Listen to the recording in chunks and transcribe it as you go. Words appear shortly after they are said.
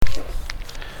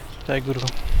Jai Guru.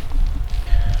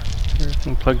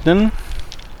 Everything plugged in? I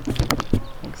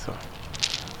think so.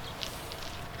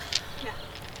 Yeah.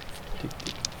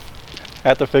 I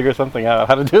had to figure something out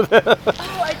how to do that.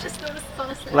 Oh, I just noticed it's on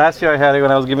a set. Last year I had it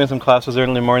when I was giving some classes early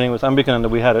in the morning with Ambikananda.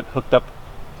 We had it hooked up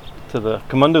to the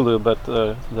Kamandalu, but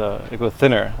it was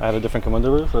thinner. I had a different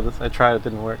Kamandalu, so I tried, it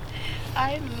didn't work.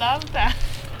 I love that.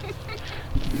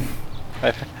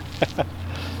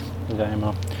 Jai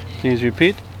Ma. Please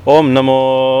repeat. Om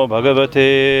Namo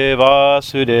Bhagavate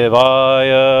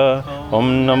Vasudevaya.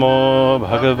 Om Namo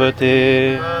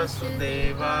Bhagavate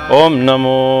Vasudevaya. Om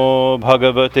Namo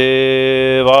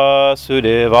Bhagavate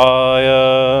Vasudevaya.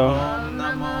 Om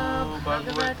Namo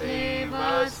Bhagavate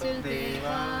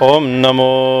Vasudevaya. Om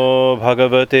Namo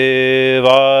Bhagavate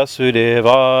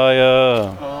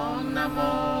Vasudevaya. Om Namo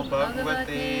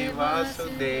Bhagavate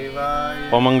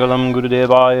Vasudevaya. Om Mangalam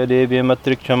Gurudevaya Devya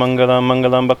Matriksha Mangalam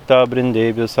Mangalam Bhakta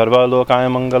Brindevya Sarva Lokaya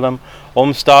Mangalam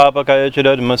Om Stapakaya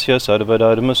Chidharmasya Sarva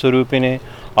Dharma Surupine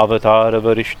Avatar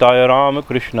Varishtaya Rama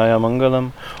Krishnaya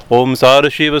Mangalam Om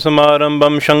Sarashiva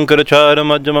Samarambam Shankarachara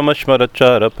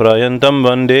Majjamamashmarachara Prayantam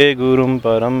Vande Gurum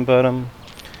Paramparam.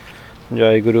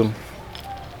 Jai Guru.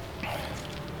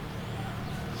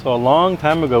 So a long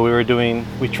time ago we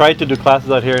tried to do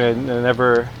classes out here and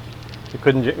we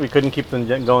couldn't keep them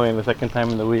going the second time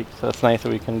in the week, so it's nice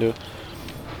that we can do.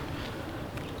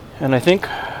 And I think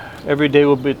every day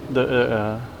will be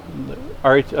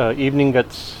our evening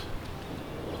gets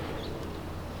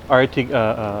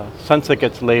sunset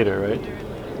gets later, right?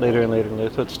 Later and later and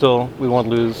later. So it's still, we won't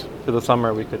lose to the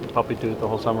summer. We could probably do the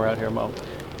whole summer out here,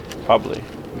 probably,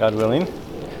 God willing.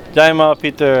 Jai Ma,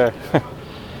 Peter.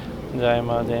 Jai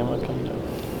Ma, come down.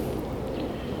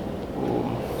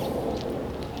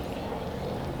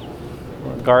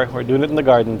 We're doing it in the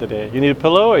garden today. You need a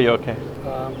pillow or are you okay?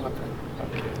 Okay.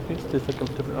 Okay. Just a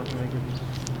couple of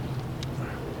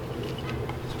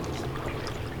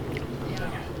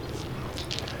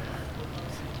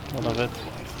I love it.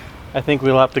 I think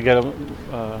we'll have to get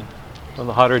on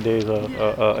the hotter days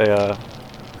a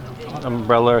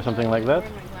umbrella or something like that.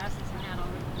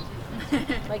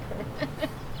 Like her.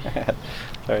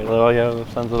 Sorry, the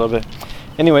sun's a little bit.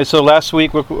 Anyway, so last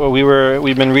week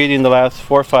we've been reading the last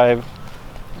 4 or 5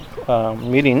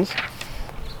 meetings,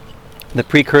 the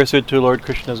precursor to Lord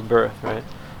Krishna's birth, right?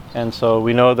 And so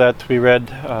we know that we read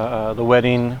the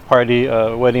wedding party,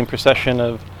 wedding procession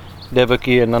of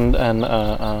Devaki and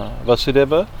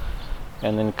Vasudeva,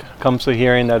 and then Kamsa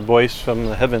hearing that voice from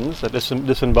the heavens, that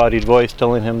disembodied voice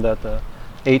telling him that the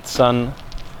 8th son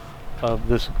of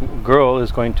this girl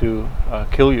is going to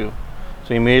kill you. So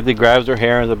he immediately grabs her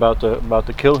hair and is about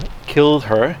to kill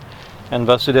her, and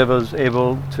Vasudeva is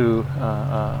able to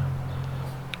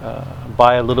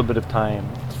buy a little bit of time.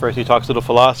 First he talks a little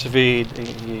philosophy,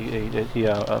 he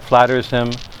flatters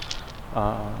him,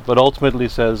 but ultimately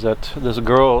says that this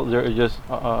girl, your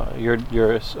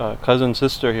cousin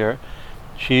sister here,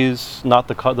 she's not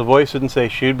the voice didn't say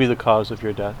she'd be the cause of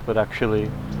your death, but actually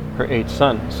her 8th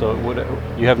son. So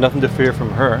you have nothing to fear from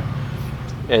her.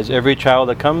 As every child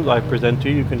that comes, I present to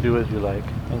you, you can do as you like.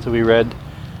 And so we read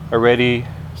already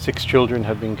 6 children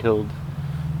have been killed,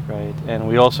 right? And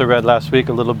we also read last week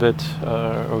a little bit,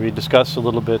 or we discussed a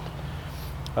little bit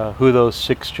who those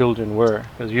 6 children were.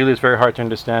 Because usually it's very hard to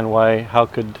understand how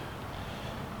could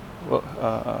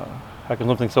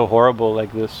something so horrible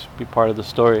like this be part of the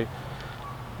story.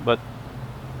 But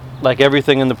like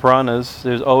everything in the Puranas,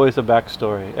 there's always a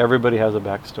backstory. Everybody has a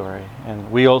backstory,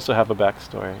 and we also have a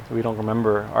backstory. We don't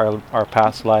remember our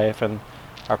past life and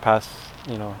our past,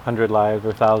 100 lives or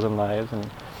 1,000 lives, and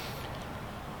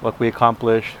what we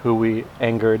accomplished, who we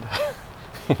angered,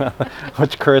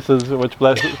 which curses, who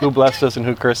blessed us and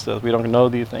who cursed us. We don't know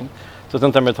these things, so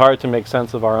sometimes it's hard to make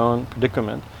sense of our own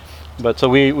predicament. But so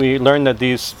we learned that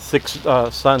these 6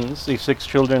 sons, these 6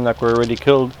 children that were already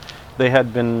killed, they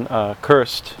had been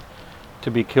cursed to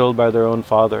be killed by their own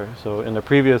father. So in the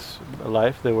previous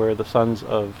life, they were the sons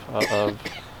of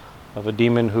a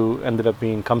demon who ended up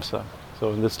being Kamsa.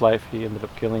 So in this life, he ended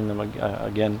up killing them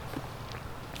again.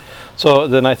 So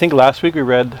then I think last week,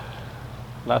 must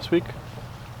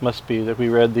be that we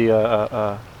read the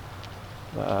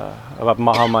about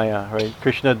Mahamaya, right?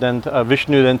 Vishnu then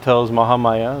tells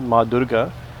Mahamaya, Ma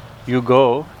Durga, you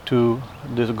go to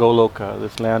this Goloka,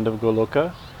 this land of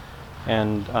Goloka,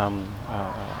 and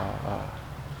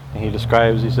he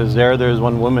describes, he says, there's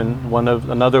one woman,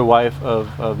 another wife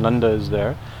of Nanda is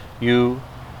there.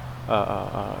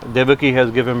 Devaki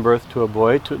has given birth to a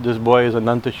boy. This boy is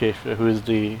Anantashesha, who is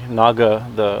the Naga,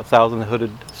 the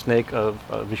 1,000-hooded snake of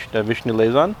Vishnu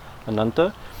lays on,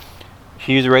 Ananta.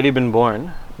 He's already been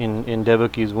born in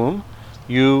Devaki's womb,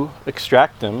 you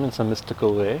extract him in some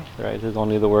mystical way, right? It's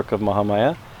only the work of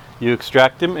Mahamaya. You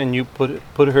extract him and you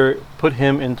put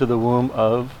him into the womb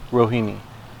of Rohini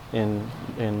in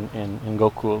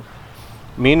Gokul.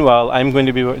 Meanwhile, I'm going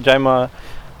to be Jaima.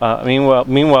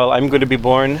 Meanwhile, I'm going to be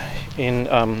born in.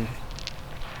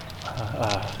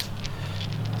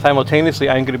 Simultaneously,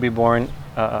 I'm going to be born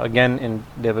again in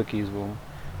Devaki's womb.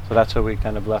 So that's where we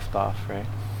kind of left off, right?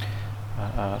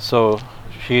 So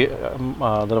she,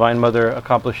 the Divine Mother,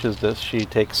 accomplishes this. She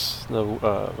takes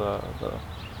the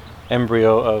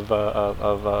embryo of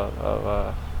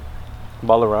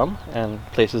Balaram and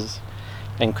places,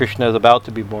 and Krishna is about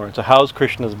to be born. So how is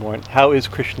Krishna born? How is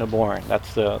Krishna born?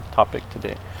 That's the topic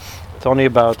today. It's only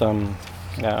about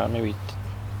maybe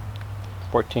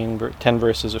 10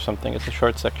 verses or something. It's a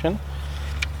short section,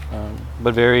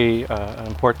 but very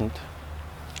important.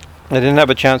 I didn't have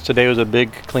a chance today. It was a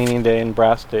big cleaning day and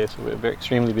brass day, so we had a very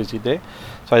extremely busy day.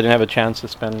 So I didn't have a chance to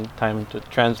spend time to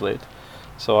translate.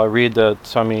 So I read the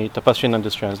Swami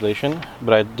Tapasvinanda's translation,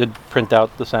 but I did print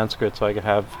out the Sanskrit so I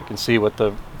can see what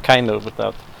the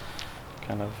without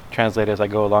kind of translate as I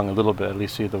go along a little bit, at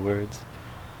least see the words.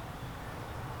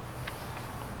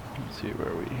 Let's see, where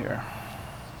are we here?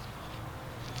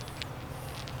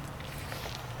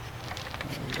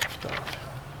 Where we left off.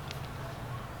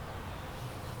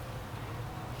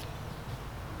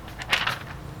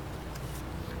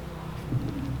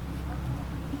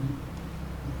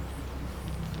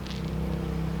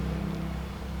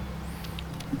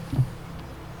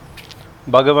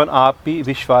 Bhagavan api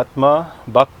vishvatma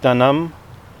bhaktanam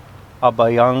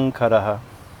abhayankaraha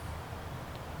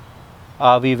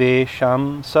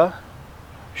avivesham sa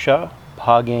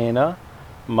bhagena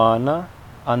mana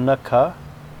annakha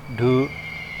du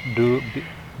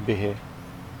bihe.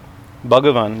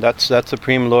 Bhagavan, that's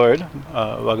Supreme Lord,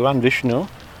 Bhagavan Vishnu,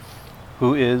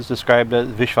 who is described as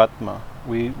Vishvatma.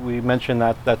 We mentioned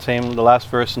the last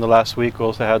verse in the last week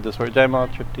also had this word, Jaimal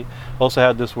Tripti, also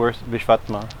had this word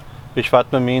Vishvatma.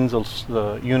 Vishvatma means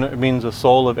the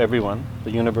soul of everyone,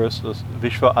 the universe,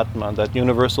 Vishva Atma, that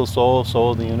universal soul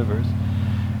of the universe.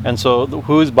 And so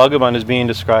who is Bhagavan is being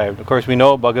described. Of course, we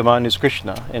know Bhagavan is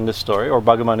Krishna in this story, or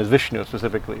Bhagavan is Vishnu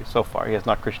specifically so far. He is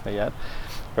not Krishna yet,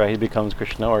 right? He becomes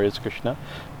Krishna or is Krishna.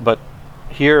 But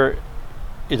here,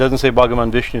 it doesn't say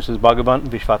Bhagavan Vishnu, it says Bhagavan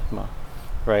Vishvatma,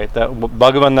 right? That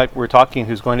Bhagavan that we're talking,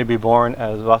 who's going to be born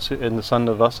as in the son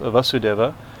of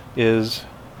Vasudeva, is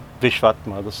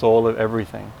Vishvatma, the soul of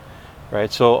everything,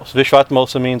 right? So Vishvatma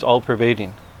also means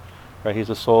all-pervading, right? He's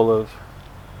the soul of.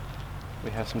 We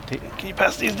have some tea. Can you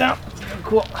pass these down?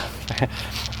 Cool.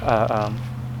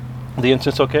 The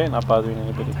incense okay? Not bothering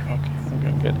anybody?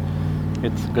 Okay, good.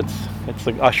 It's good. It's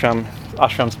like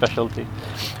ashram specialty.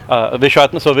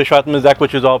 Vishvatma. So Vishvatma is that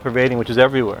which is all-pervading, which is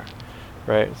everywhere,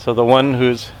 right? So the one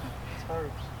who's.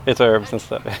 It's herbs and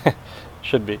stuff.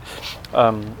 Should be.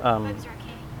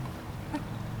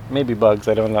 Maybe bugs,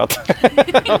 I don't know.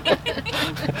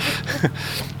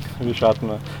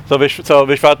 Vishvatma. So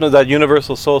Vishvatma is that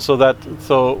universal soul.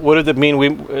 So what does it mean?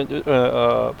 We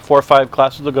 4 or 5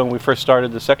 classes ago when we first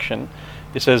started the section,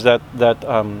 it says that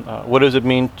what does it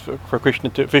mean for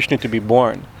Vishnu to be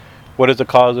born? What is the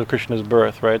cause of Krishna's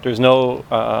birth? Right? There's no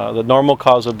the normal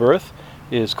cause of birth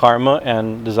is karma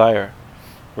and desire.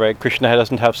 Right? Krishna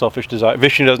doesn't have selfish desire.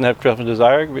 Vishnu doesn't have selfish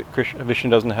desire. Vishnu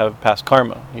doesn't have past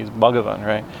karma. He's Bhagavan,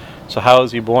 right? So how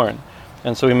is he born?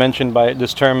 And so we mentioned by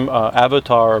this term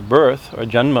avatar or birth or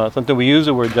janma. Something we use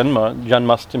the word janma,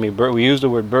 janmastami, birth. We use the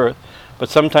word birth, but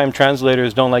sometimes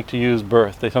translators don't like to use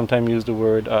birth. They sometimes use the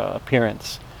word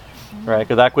appearance, right?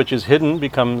 Because that which is hidden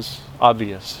becomes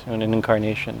obvious in an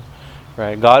incarnation,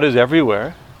 right? God is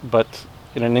everywhere, but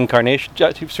in an incarnation,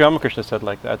 Sri Ramakrishna said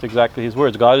like that. That's exactly his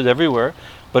words. God is everywhere,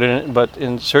 but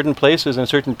in certain places and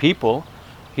certain people,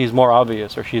 he's more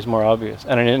obvious or she's more obvious.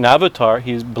 And in an avatar,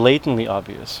 he's blatantly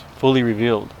obvious, fully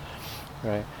revealed,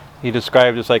 right? He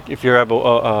described it's like if you have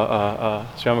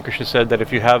Sri Ramakrishna said that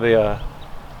if you have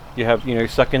you're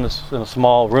stuck in a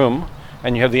small room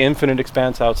and you have the infinite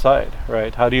expanse outside,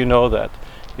 right? How do you know that?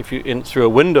 If you through a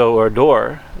window or a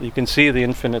door, you can see the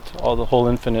infinite, the whole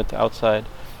infinite outside.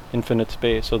 Infinite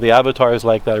space. So the avatar is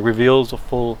like that. It reveals a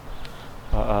full.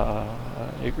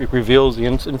 It reveals the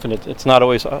infinite. It's not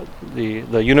always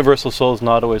the universal soul is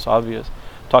not always obvious.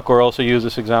 Thakur also used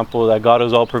this example that God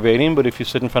is all pervading, but if you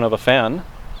sit in front of a fan,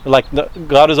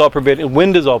 God is all pervading,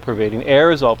 wind is all pervading,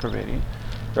 air is all pervading,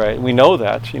 right? We know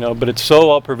that, but it's so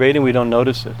all pervading we don't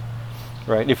notice it,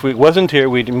 right? If it wasn't here,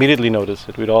 we'd immediately notice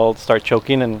it. We'd all start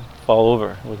choking and fall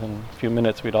over within a few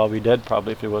minutes. We'd all be dead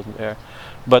probably if it wasn't there,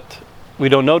 but we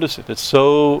don't notice it. It's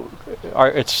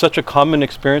such a common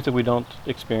experience that we don't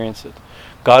experience it.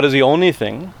 God is the only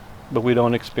thing, but we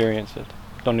don't experience it.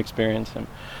 Don't experience Him.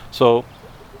 So,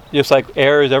 just like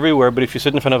air is everywhere, but if you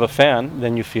sit in front of a fan,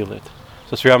 then you feel it.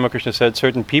 So Sri Ramakrishna said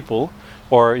certain people,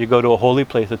 or you go to a holy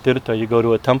place, a tirtha, you go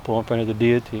to a temple in front of the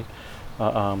deity,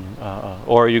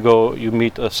 or you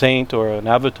meet a saint or an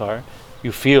avatar,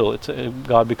 you feel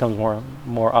God becomes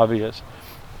more obvious.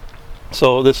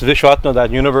 So this Vishwatma,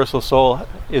 that universal soul,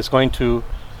 is going to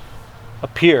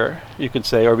appear, you could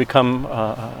say, or become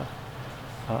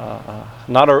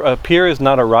appear is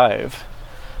not arrive,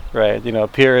 right?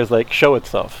 Appear is like show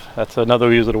itself. That's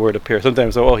another use of the word appear.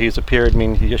 Sometimes, he's appeared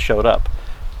means he just showed up,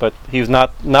 but he's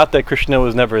not that Krishna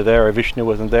was never there or Vishnu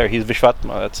wasn't there. He's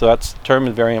Vishwatma. That's term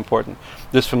is very important.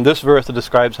 From this verse it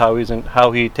describes how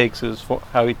he takes his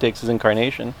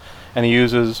incarnation, and he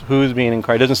uses who's being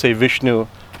incarnated. It doesn't say Vishnu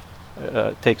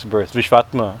takes birth.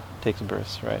 Vishwatma takes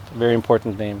birth, right? A very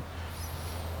important name.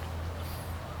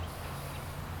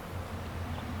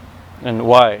 And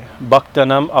why?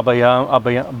 Bhaktanam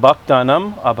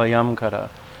abhayam kara.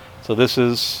 So this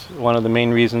is one of the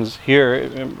main reasons here.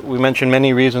 We mentioned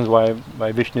many reasons why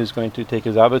Vishnu is going to take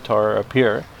his avatar or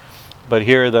appear. But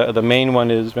here the main one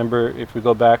is, remember, if we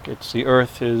go back, it's the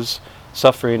earth is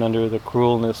suffering under the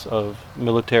cruelness of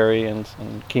military and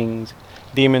kings,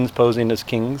 demons posing as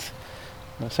kings.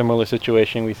 A similar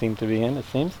situation we seem to be in, it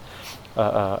seems.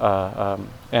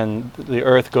 And the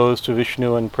earth goes to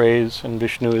Vishnu and prays, and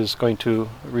Vishnu is going to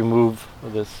remove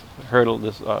this hurdle,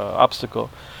 this obstacle.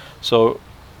 So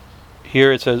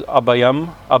here it says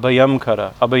abhayam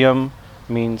kara. Abhayam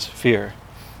means fear.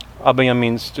 Abhayam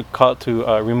means to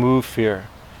remove fear,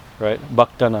 right?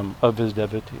 Bhaktanam, of his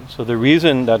devotees. So the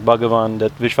reason that Bhagavan,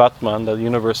 that Vishwatman, the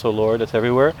universal Lord that's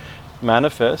everywhere,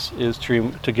 manifests is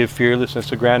to give fearlessness,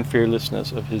 to grant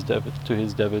fearlessness of to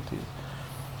his devotees.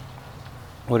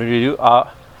 What did he do?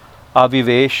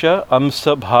 Avivesha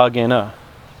amsa bhagena.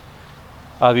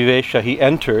 Avivesha, he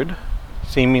entered,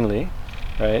 seemingly,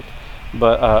 right?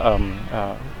 But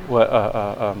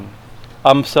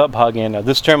amsa bhagena.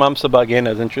 This term amsa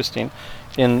bhagena is interesting.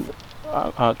 In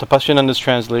Tapasyananda's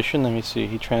translation, let me see,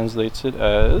 he translates it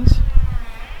as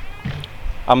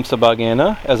amsa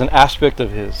bhagena, as an aspect of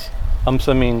his.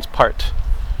 Amsa means part.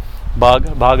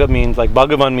 Bhaga means, like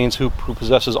Bhagavan means who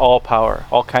possesses all power,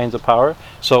 all kinds of power.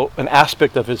 So an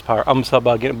aspect of his power, amsa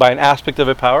bhagena, by an aspect of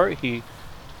his power, he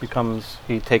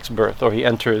takes birth, or he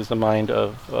enters the mind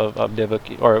of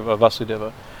Devaki, or of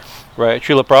Vasudeva. Right?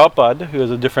 Srila Prabhupada, who has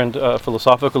a different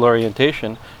philosophical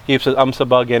orientation, he says amsa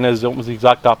bhagena is almost the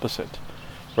exact opposite.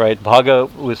 Right? Bhaga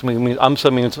means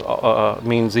amsa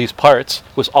means these parts.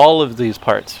 With all of these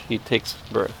parts, he takes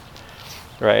birth.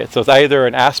 Right, so it's either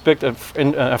an aspect of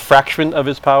a fraction of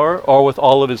his power, or with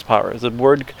all of his powers. The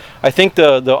word, I think,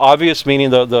 the obvious meaning,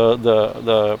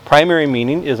 the primary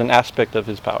meaning is an aspect of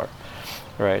his power.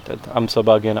 Right, amsa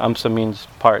bhagena, amsa means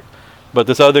part, but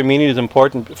this other meaning is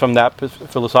important from that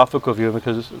philosophical view,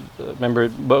 because remember,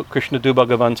 Krishna tu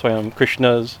Bhagavan Swayam.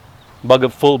 Krishna's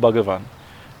full Bhagavan,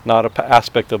 not an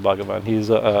aspect of Bhagavan.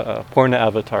 He's a Purna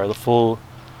avatar. The full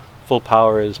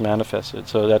power is manifested.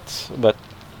 So but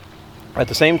at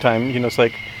the same time, it's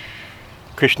like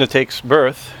Krishna takes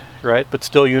birth, right? But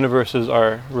still universes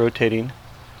are rotating.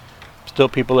 Still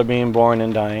people are being born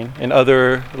and dying. In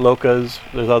other lokas,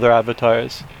 there's other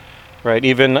avatars, right?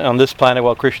 Even on this planet,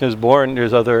 while Krishna is born,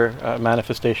 there's other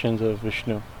manifestations of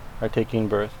Vishnu are taking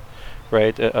birth,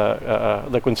 right?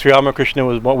 Like when Sri Ramakrishna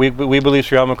was born, we believe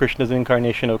Sri Ramakrishna is the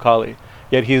incarnation of Kali.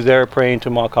 Yet he's there praying to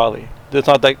Ma Kali. It's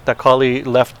not like that Kali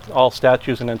left all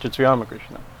statues and entered Sri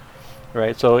Ramakrishna.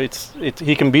 Right, so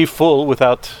he can be full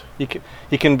without he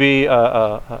can be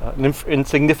an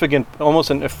insignificant, almost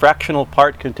a fractional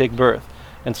part can take birth,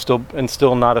 and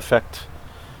still not affect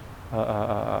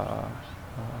that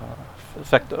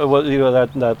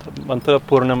mantra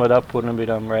purnamada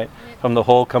purnamidam, right? From the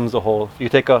whole comes the whole. You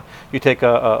take a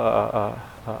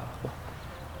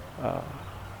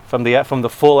from the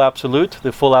full absolute,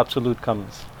 the full absolute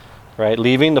comes, right?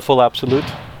 Leaving the full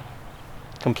absolute,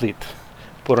 complete,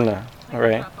 purna. All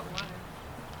right.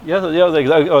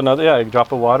 A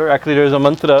drop of water. Actually, there's a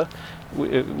mantra.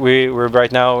 We're right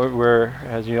now.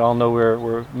 As you all know,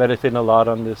 we're meditating a lot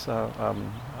on this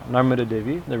Narmada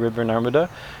Devi, the river Narmada.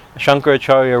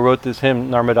 Shankaracharya wrote this hymn,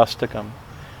 Narmadastakam.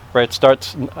 Right. It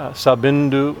starts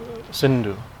Sabindu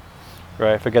Sindhu.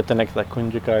 Right. I forget the next, like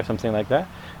Kunjika or something like that.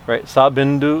 Right.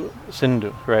 Sabindu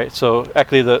Sindhu. Right. So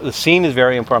actually, the scene is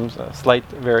very important. A slight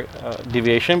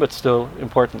deviation, but still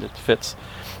important. It fits.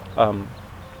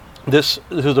 This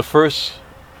is the first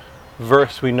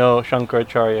verse we know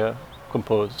Shankaracharya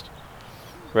composed,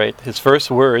 right? His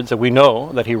first words that we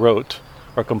know that he wrote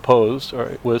or composed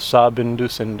was Sa Bindu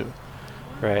Sindhu,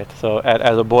 right? So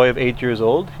as a boy of 8 years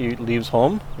old, he leaves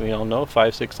home. We all know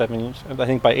 5, 6, 7 years. I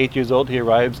think by 8 years old, he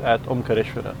arrives at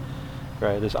Omkareshwara,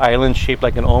 right? This island shaped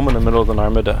like an Om in the middle of the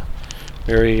Narmada.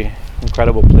 Very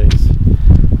incredible place.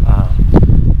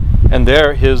 And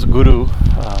there, his guru,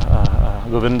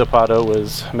 Govindapada,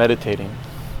 was meditating.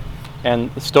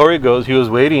 And the story goes, he was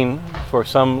waiting for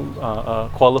some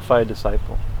qualified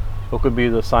disciple. What could be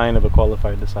the sign of a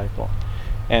qualified disciple?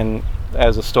 And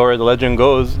as the legend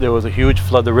goes, there was a huge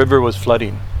flood. The river was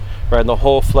flooding, right? And the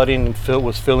whole flooding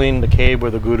was filling the cave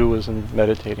where the guru was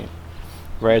meditating,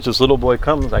 right? As this little boy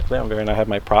comes, actually, I have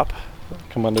my prop.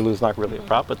 Kamandalu is not really a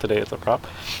prop, but today it's a prop,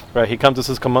 right? He comes, this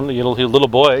is Kamandalu, little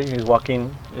boy, he's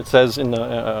walking. It says he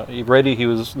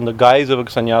was in the guise of a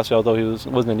sannyasi, although he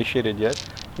wasn't initiated yet.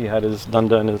 He had his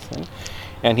danda and his thing.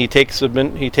 And he takes it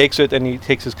and he takes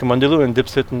his Kamandalu and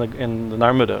dips it in the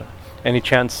Narmada. And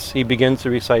he begins to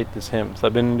recite this hymn,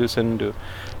 Sabindu Sindhu,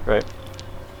 right?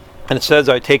 And it says,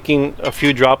 taking a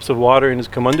few drops of water in his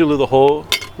Kamandalu, the whole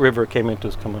river came into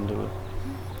his Kamandalu,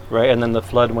 right? And then the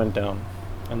flood went down.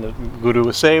 And the guru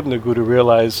was saved, and the guru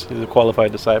realized he's a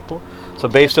qualified disciple. So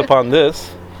based upon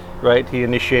this, right, he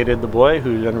initiated the boy,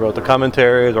 who then wrote the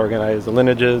commentaries, organized the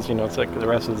lineages. It's like the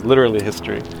rest is literally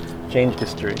history, changed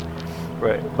history,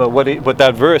 right? But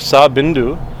that verse, Sa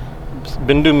Bindu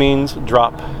means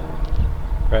drop,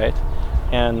 right?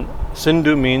 And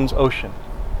Sindhu means ocean,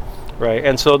 right?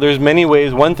 And so there's many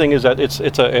ways. One thing is that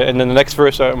and then the next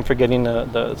verse, I'm forgetting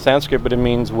the Sanskrit, but it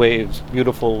means waves,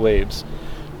 beautiful waves.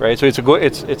 Right, so it's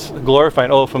glorifying.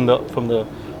 From the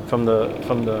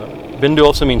Bindu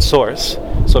also means source.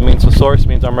 So it means the source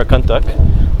means Amarkantak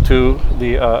to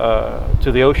the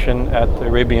ocean at the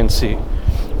Arabian Sea.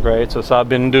 Right, so Sa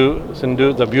Bindu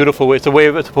Sindhu, the beautiful way. It's a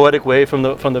poetic way from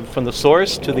the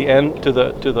source to the end to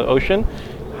the ocean.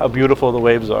 How beautiful the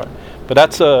waves are. But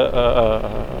that's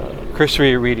a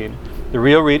cursory reading. The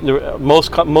real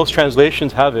most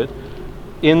translations have it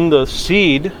in the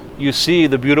seed. You see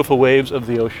the beautiful waves of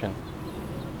the ocean,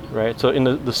 right? So in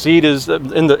the seed is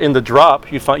in the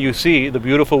drop. You see the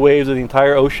beautiful waves of the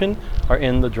entire ocean are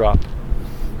in the drop,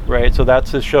 right? So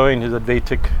that's showing his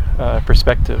Advaitic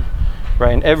perspective,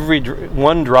 right? And every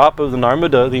one drop of the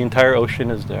Narmada, the entire ocean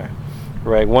is there,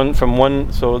 right?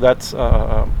 So that's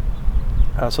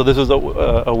so this is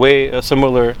a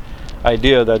similar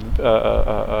idea that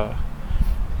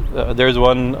there's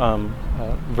one.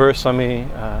 Verse Swami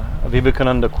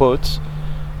Vivekananda quotes.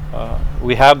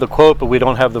 We have the quote, but we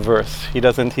don't have the verse. He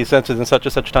senses in such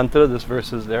and such tantra this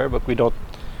verse is there, but we don't.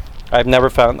 I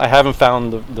haven't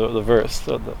found the verse,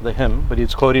 the hymn, but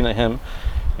he's quoting a hymn,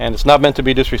 and it's not meant to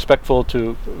be disrespectful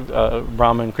to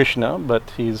Brahma and Krishna, but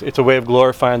it's a way of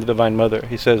glorifying the Divine Mother.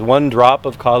 He says, one drop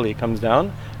of Kali comes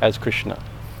down as Krishna,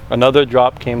 another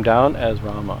drop came down as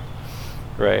Rama.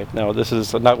 Right. Now, this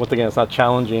is it's not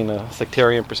challenging a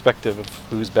sectarian perspective of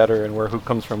who's better and who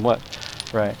comes from what.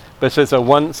 Right. But it's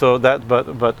one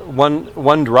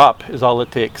drop is all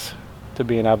it takes to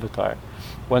be an avatar.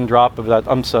 One drop of that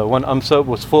amsa. One amsa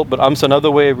was full, but amsa, another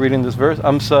way of reading this verse,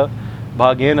 amsa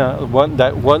bhagena, one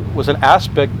was an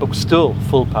aspect, but still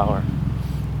full power.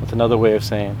 That's another way of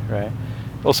saying, right?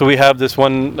 Also, we have this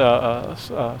one,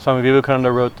 Swami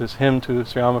Vivekananda wrote this hymn to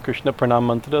Sri Ramakrishna, Pranam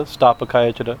Mantra,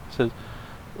 Stapakaya Chada. It says,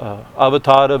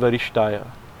 Avatara Varishtaya,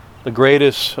 the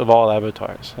greatest of all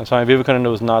avatars. And Swami Vivekananda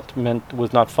was not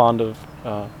fond of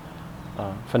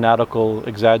fanatical,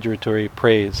 exaggeratory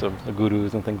praise of the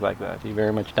gurus and things like that. He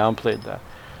very much downplayed that.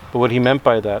 But what he meant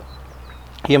by that,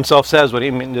 he himself says what he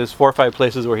means. There's 4 or 5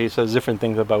 places where he says different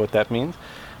things about what that means.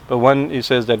 But one, he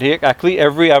says that actually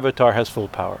every avatar has full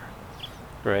power.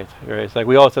 Right. It's like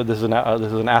we all said this is an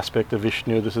aspect of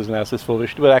Vishnu. This is an aspect of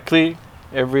Vishnu. But actually,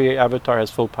 every avatar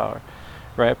has full power.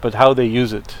 Right, but how they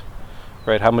use it,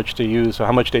 right? How much they use, or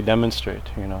how much they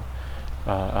demonstrate,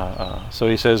 So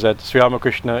he says that Sri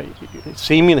Ramakrishna,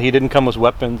 seemingly he didn't come with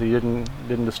weapons, he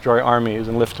didn't destroy armies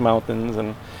and lift mountains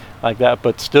and like that,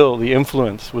 but still the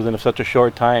influence within such a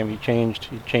short time, he changed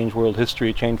world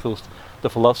history, changed the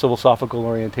philosophical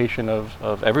orientation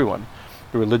of everyone,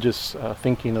 the religious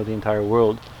thinking of the entire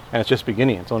world, and it's just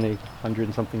beginning. It's only 100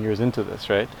 and something years into this,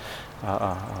 right?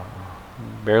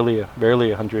 Barely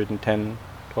 110,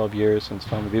 12 years since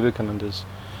Swami Vivekananda's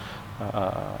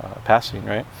passing,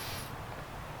 right?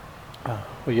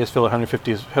 We just feel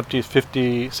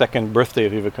 52nd birthday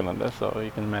of Vivekananda, so you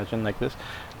can imagine like this.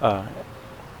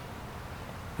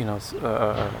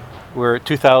 We're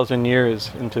 2,000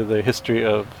 years into the history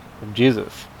of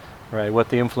Jesus, right? What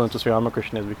the influence of Sri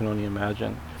Ramakrishna is, we can only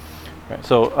imagine. Right?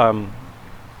 So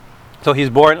So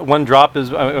he's born. One drop is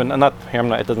not.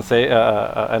 It doesn't say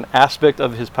an aspect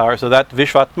of his power. So that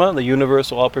Vishwatma, the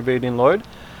universal, all-pervading Lord,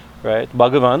 right,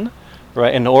 Bhagavan,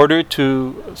 right, in order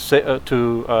to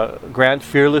grant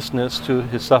fearlessness to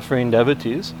his suffering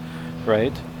devotees,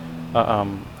 right,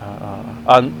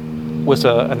 was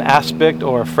an aspect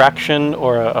or a fraction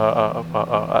or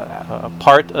a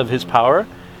part of his power.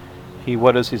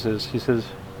 What does he says? He says.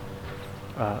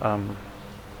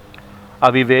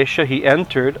 Avivesha, he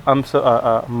entered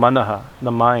Manaha,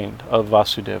 the mind of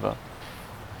Vasudeva.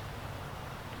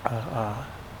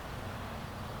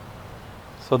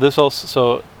 So this also,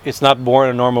 so it's not born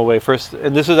a normal way. First,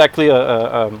 and this is actually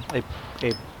a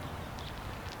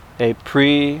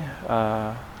pre,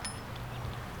 the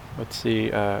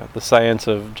science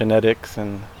of genetics,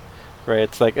 and right.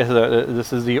 It's like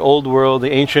this is the old world,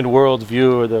 the ancient world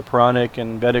view, or the Puranic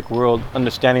and Vedic world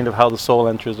understanding of how the soul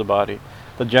enters the body.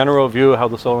 The general view of how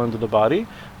the soul enters the body.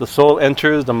 The soul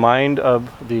enters the mind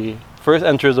first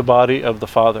enters the body of the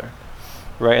father,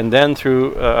 right, and then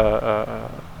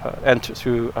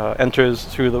enters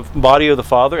through the body of the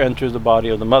father, enters the body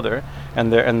of the mother,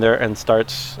 and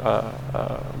starts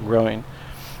growing.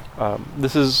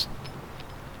 This is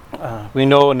we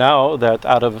know now that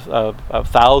out of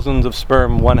thousands of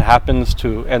sperm, one happens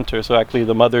to enter. So actually,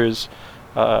 the mother's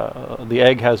the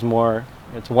egg has more.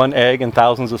 It's one egg and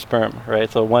thousands of sperm,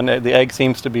 right? So the egg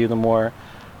seems to be the more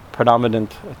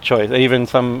predominant choice. Even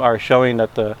some are showing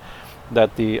that the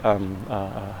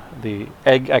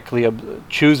egg actually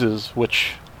chooses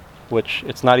which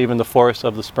it's not even the force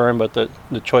of the sperm, but the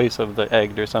choice of the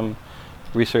egg. There's some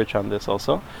research on this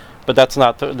also, but that's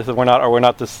not. We're not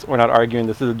arguing.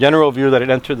 This is a general view that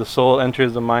the soul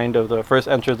enters the mind first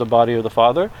enters the body of the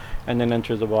father, and then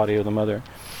enters the body of the mother.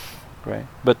 Right,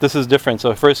 but this is different.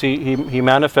 So first he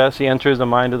manifests, he enters the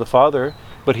mind of the father,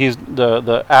 but he's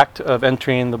the act of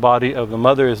entering the body of the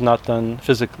mother is not done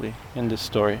physically in this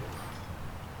story.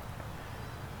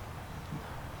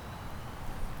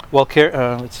 Well,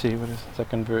 let's see, what is the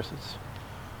second verses?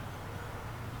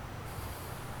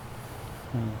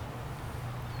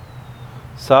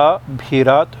 Sa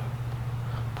bhirat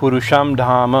purusham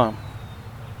dhama.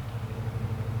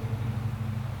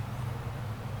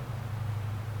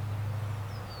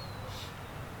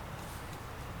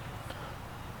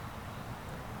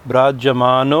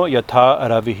 Brajamano yatha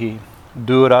ravihi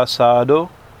durasado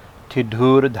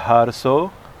tidhur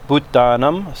dharso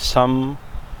bhuttanam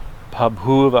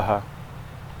sambhabhuvaha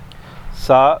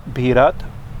sa bhirat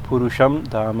purusham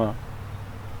dhamma.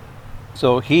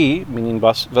 So he, meaning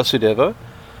Vasudeva,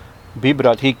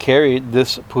 Bibrat, he carried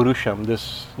this Purusham.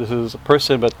 This is a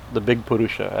person, but the big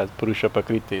Purusha, as Purusha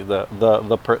Prakriti,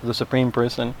 the supreme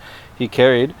person, he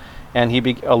carried. And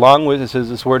along with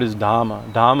this word is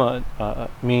Dhamma. Dhamma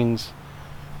means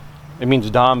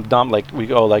Dham, like we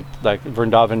go like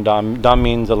Vrindavan Dham. Dham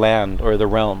means the land or the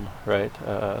realm, right?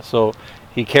 So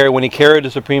when he carried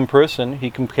the supreme person,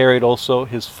 he carried also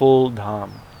his full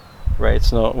Dham, right?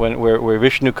 So where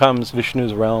Vishnu comes,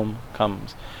 Vishnu's realm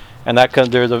comes, and that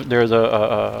there's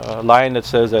a line that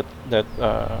says that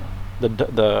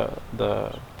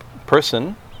the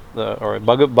person, or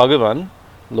Bhagavan,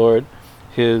 Lord,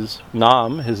 his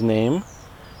Nam, his name,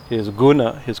 his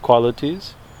Guna, his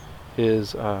qualities,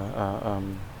 his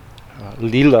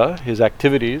Lila, his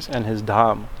activities, and his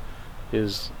Dham,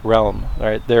 his realm.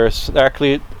 Right? There's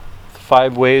actually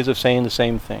 5 ways of saying the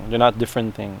same thing. They're not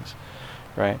different things.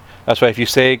 Right? That's why if you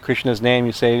say Krishna's name,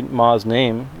 you say Ma's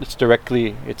name, you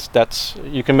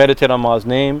can meditate on Ma's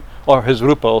name, or his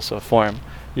Rupa also, form.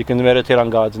 You can meditate on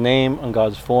God's name, on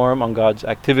God's form, on God's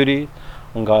activity,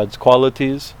 on God's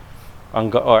qualities, on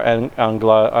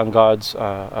God's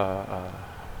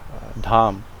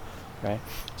Dham, right?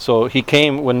 So he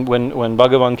came when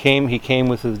Bhagavan came. He came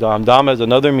with his Dham. Dham has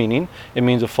another meaning. It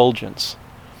means effulgence,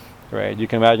 right? You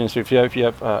can imagine. So if you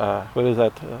have what is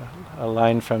that? A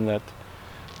line from that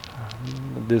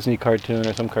Disney cartoon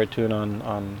or some cartoon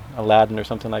on Aladdin or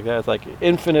something like that. It's like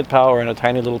infinite power in a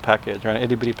tiny little package, right? An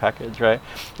itty bitty package, right?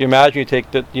 You imagine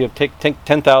you take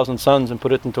 10,000 suns and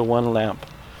put it into one lamp.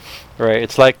 Right,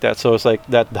 it's like that. So it's like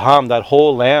that Dham, the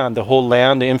whole land,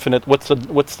 the infinite. What's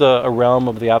the realm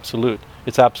of the absolute?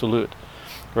 It's absolute,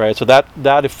 right? So that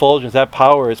effulgence, that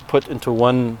power is put into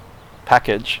one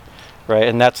package, right?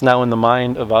 And that's now in the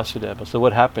mind of Vasudeva. So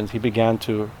what happens? He began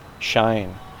to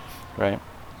shine, right?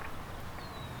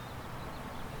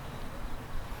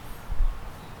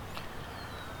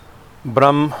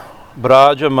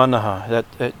 Braja Manaha, that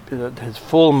his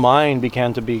full mind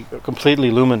began to be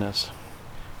completely luminous.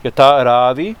 Yata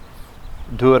Ravi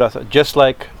Durasa, just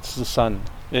like the sun.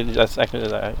 That's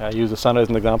actually, I use the sun as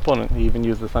an example, and he even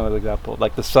used the sun as an example.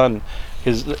 Like the sun,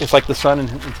 it's like the sun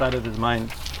inside of his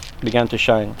mind began to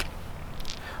shine.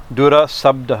 Dura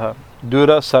sabdaha,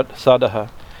 dura sadaha.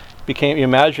 You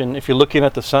imagine if you're looking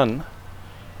at the sun,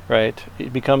 right?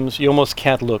 It becomes, you almost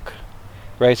can't look,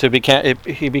 right? So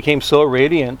he became so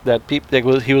radiant that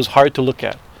he was hard to look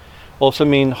at. Also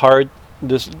mean hard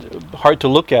to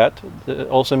look at.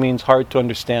 Also means hard to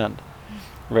understand.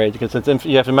 Right, because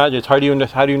you have to imagine it's hard.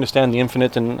 How do you understand the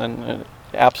infinite and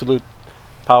absolute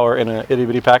power in an itty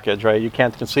bitty package? Right, you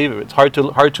can't conceive of it. It's hard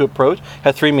to approach. It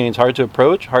has three meanings: hard to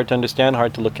approach, hard to understand,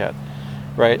 hard to look at.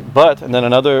 Right, but and then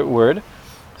another word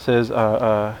says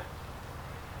ati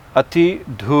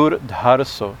dhur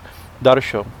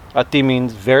darsho. Ati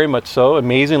means very much so,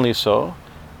 amazingly so.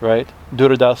 Right,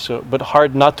 dhur darsho, but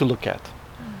hard not to look at.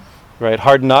 Right,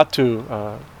 hard not to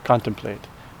contemplate.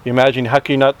 You imagine how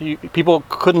can you not? People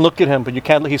couldn't look at him, but you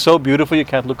can't. He's so beautiful, you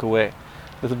can't look away.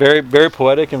 It's very, very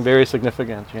poetic and very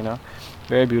significant.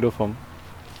 Very beautiful.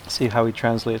 See how he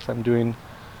translates. I'm doing.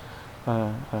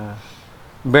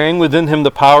 Bearing within him the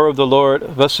power of the Lord,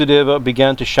 Vasudeva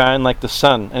began to shine like the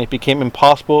sun, and it became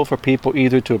impossible for people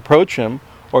either to approach him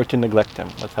or to neglect him.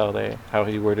 That's how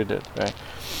he worded it. Right.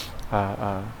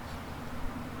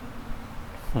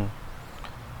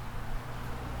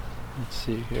 Let's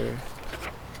see here.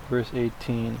 Verse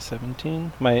 18,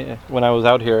 17. When I was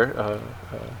out here,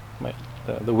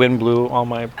 the wind blew all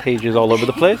my pages all over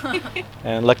the place,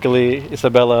 and luckily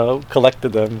Isabella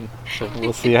collected them. So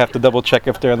we'll see. I have to double check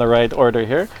if they're in the right order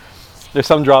here. There's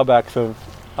some drawbacks of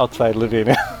outside living.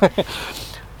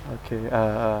 Okay.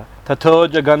 Tato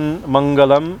jagan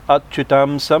mangalam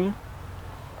achyutamsam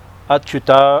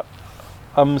achyuta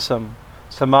amsam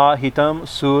samahitam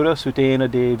sura sutena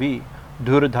devi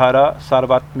dhurdhara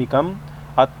sarvatmikam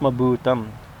Atmabhutam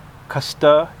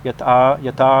Kasta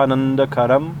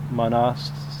Yatanandakaram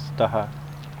Manastaha.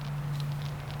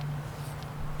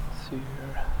 See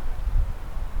here.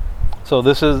 So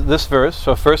this verse.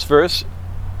 So first verse,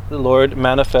 the Lord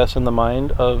manifests in the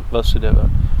mind of Vasudeva.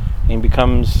 He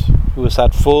becomes was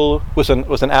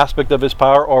an aspect of his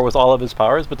power or with all of his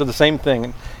powers, but they're the same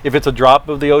thing. If it's a drop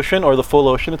of the ocean or the full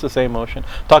ocean, it's the same ocean.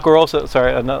 Thakur also,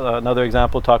 another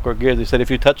example. Thakur gives. He said,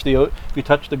 if you touch the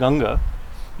Ganga,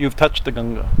 you've touched the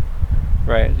Ganga,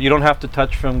 right? You don't have to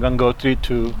touch from Gangotri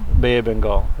to Bay of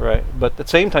Bengal, right? But at the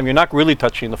same time, you're not really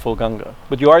touching the full Ganga,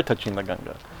 but you are touching the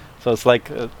Ganga. So it's like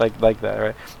that,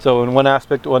 right? So in one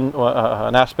aspect,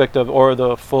 an aspect of or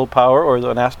the full power or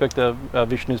an aspect of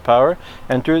Vishnu's power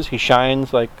enters, he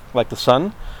shines like the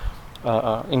sun,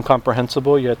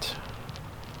 incomprehensible yet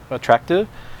attractive,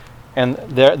 and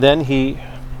then he,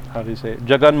 how do you say,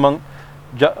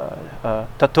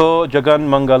 Tato Jagan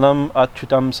Mangalam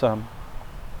Achyutam Sam.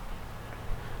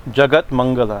 Jagat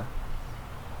Mangala.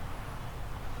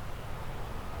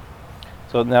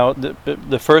 So now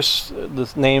the first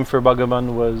name for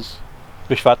Bhagavan was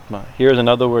Vishvatma. Here is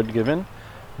another word given,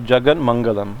 Jagat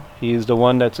Mangalam. He is the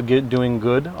one that's doing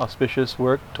good, auspicious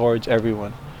work towards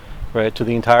everyone, right, to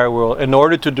the entire world. In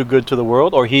order to do good to the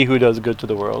world, or he who does good to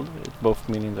the world, both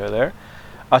meanings are there.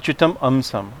 Achyutam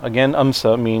Amsam. Again,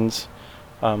 Amsa means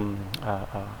an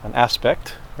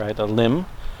aspect, right, a limb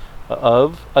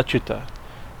of Achyuta.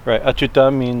 Right,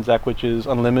 Achyuta means that which is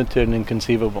unlimited and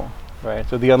inconceivable. Right,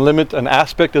 so an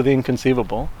aspect of the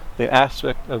inconceivable, the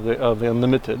aspect of the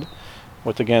unlimited,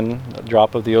 which again, a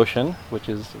drop of the ocean, which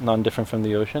is non-different from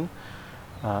the ocean.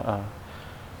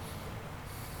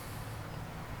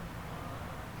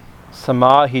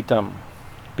 Samahitam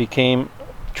became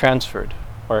transferred,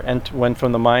 or went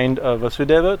from the mind of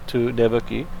Vasudeva to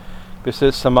Devaki. This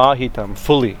is Samahitam,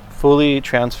 fully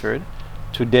transferred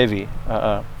to Devi.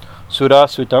 Sura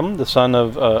Sutam, the son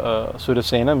of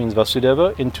Surasena, means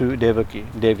Vasudeva, into Devaki,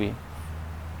 Devi.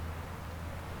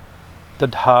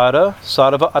 Tadhara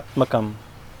Sarva Atmakam.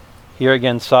 Here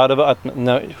again, Sarva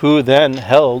Atmakam, who then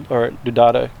held, or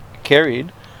Dudada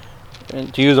carried,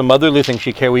 and to use a motherly thing,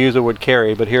 we use the word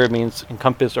carry, but here it means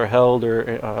encompassed or held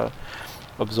or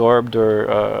absorbed or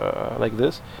like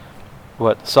this.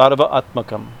 What? Sarva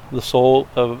Atmakam, the soul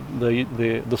of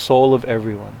the soul of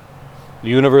everyone. The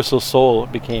universal soul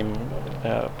became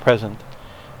present.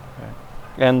 Right.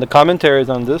 And the commentaries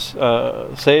on this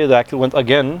say that once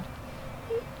again,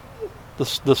 the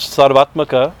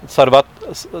Sarvatmaka,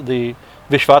 the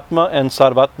Vishvatma and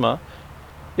Sarvatma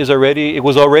was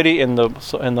already in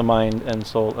the mind and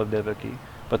soul of Devaki,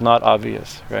 but not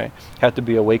obvious, right? Had to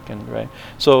be awakened, right?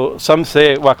 So some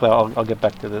say, I'll get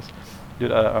back to this.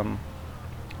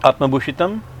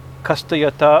 Atmabhushitam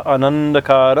Kastayata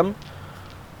Anandakaram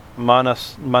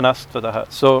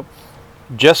Manastvadaha. So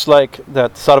just like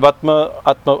that Sarva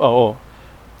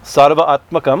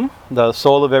Atmakam, the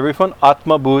soul of everyone,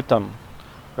 Atma Bhutam,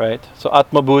 right? So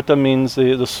Atma Bhuta means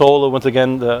the soul of, once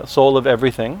again, the soul of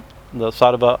everything. The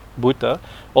Sarva Bhuta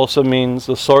also means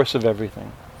the source of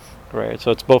everything, right?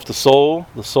 So it's both the soul,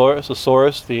 the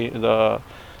source, the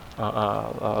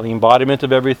embodiment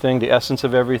of everything, the essence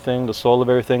of everything, the soul of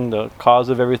everything, the cause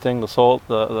of everything, the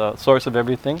source of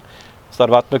everything.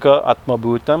 Sarvatmaka Atma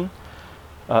Bhutam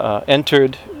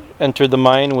entered the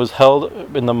mind, was held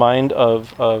in the mind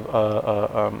of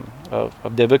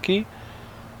Devaki.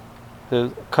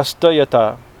 Kasta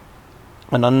Yata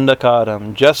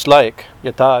Anandakaram, just like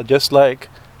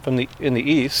in the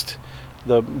east,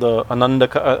 the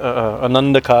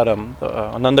Anandakaram.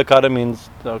 Anandakara means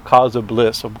the cause of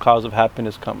bliss, or cause of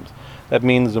happiness comes. That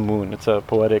means the moon. It's a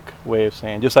poetic way of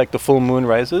saying, just like the full moon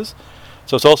rises.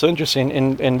 So it's also interesting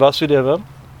in Vasudeva.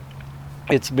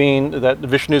 It's being that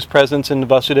Vishnu's presence in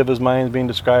Vasudeva's mind is being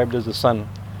described as the sun,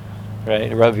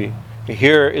 right? Ravi.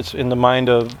 Here it's in the mind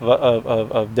of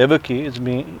Devaki.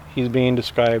 He's being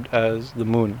described as the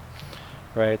moon,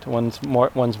 right?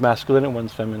 One's masculine and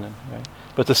one's feminine, right?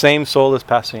 But the same soul is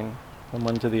passing from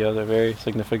one to the other. Very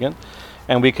significant.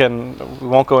 And we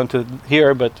won't go into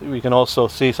here, but we can also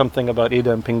see something about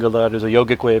Ida and Pingala. There's a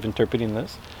yogic way of interpreting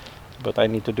this, but I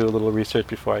need to do a little research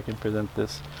before I can present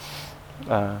this.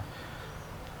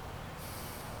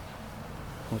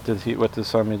 What does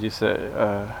Swamiji say?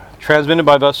 Transmitted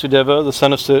by Vasudeva, the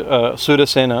son of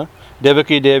Sudasena,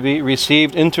 Devaki Devi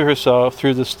received into herself,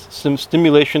 through the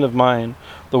stimulation of mind,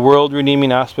 the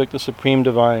world-redeeming aspect of Supreme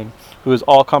Divine, who is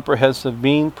all-comprehensive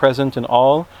being, present in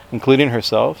all, including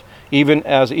herself, even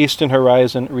as eastern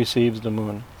horizon receives the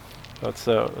moon. That's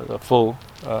the full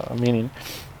meaning.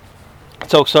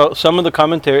 So some of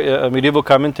the medieval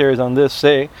commentaries on this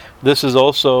say this is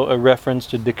also a reference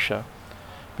to Diksha.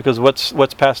 Because what's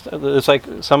past, it's like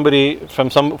somebody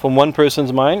from one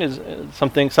person's mind is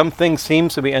something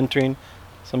seems to be entering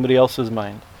somebody else's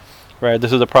mind, right?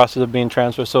 This is a process of being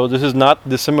transferred. So this is not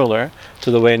dissimilar to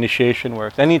the way initiation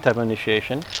works. Any type of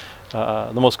initiation,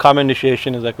 the most common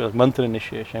initiation is like a mantra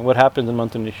initiation. What happens in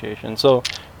mantra initiation? So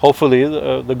hopefully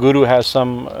the guru has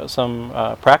some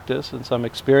practice and some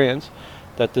experience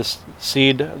that this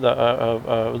seed,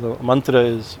 the mantra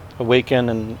is awakened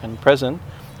and present.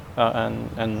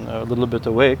 And a little bit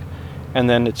awake, and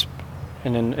then it's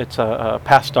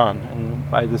passed on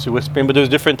and by this whispering. But there's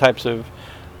different types of.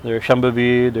 There's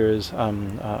Shambhavi. There's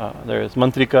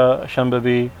Mantrika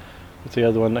Shambhavi. What's the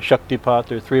other one? Shaktipat.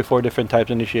 There are 3 or 4 different types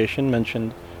of initiation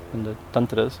mentioned in the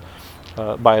tantras.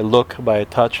 By look, by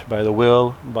touch, by the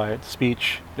will, by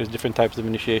speech. There's different types of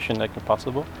initiation that are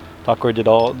possible. Thakur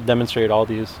demonstrated all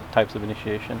these types of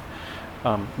initiation.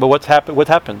 But what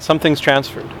happens? Something's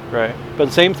transferred, right? But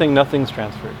the same thing, nothing's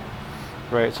transferred,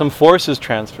 right? Some force is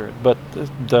transferred, but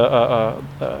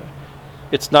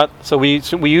it's not. So we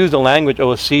use the language.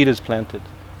 A seed is planted,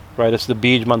 right? It's the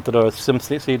bij mantra. Some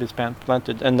seed is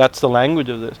planted, and that's the language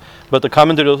of this. But the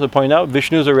commentators also point out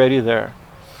Vishnu's already there,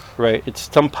 right? It's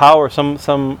some power,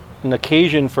 an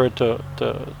occasion for it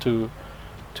to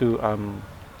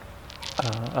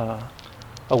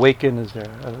awaken is there.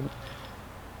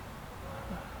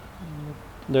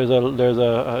 There's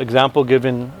a example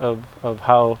given of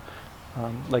how,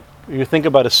 like you think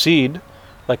about a seed,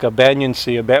 like a banyan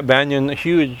seed, banyan,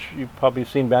 huge. You've probably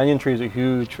seen banyan trees. A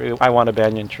huge tree. I want a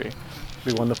banyan tree. It'd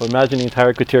be wonderful. Imagine the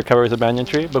entire Kutir cover is a banyan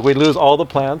tree, but we lose all the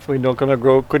plants. We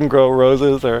couldn't grow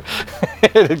roses or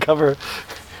it'd cover.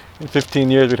 In 15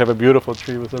 years, we'd have a beautiful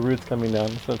tree with the roots coming down.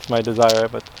 So that's my desire,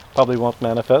 but probably won't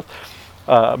manifest.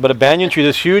 But a banyan tree,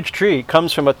 this huge tree,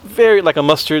 comes from like a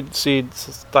mustard seed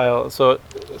style. So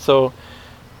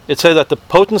it says that the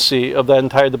potency of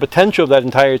the potential of that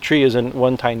entire tree is in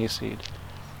one tiny seed,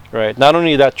 right? Not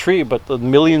only that tree, but the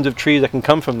millions of trees that can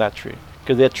come from that tree,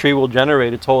 because that tree will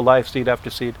generate its whole life, seed after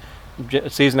seed,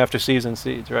 season after season,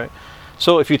 seeds, right?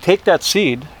 So if you take that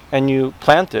seed and you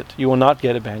plant it, you will not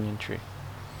get a banyan tree,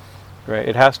 right?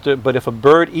 It has to. But if a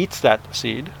bird eats that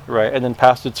seed, right, and then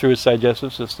passes it through its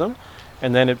digestive system,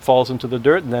 and then it falls into the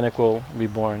dirt, and then it will be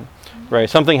born, right?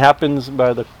 Something happens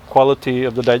by the quality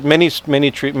of the many.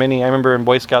 I remember in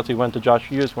Boy Scouts we went to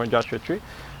Joshua Tree.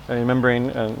 I remember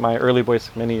in my early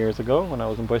many years ago when I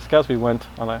was in Boy Scouts, we went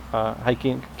on a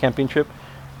camping trip,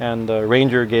 and the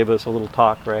ranger gave us a little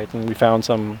talk, right? And we found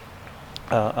some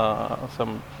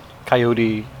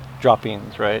coyote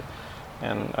droppings, right?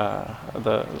 And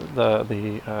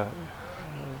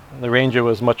the ranger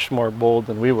was much more bold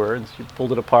than we were, and she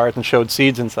pulled it apart and showed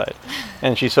seeds inside.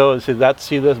 And she said,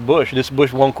 see this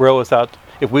bush won't grow without,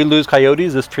 if we lose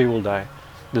coyotes, this tree will die.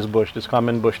 this bush, this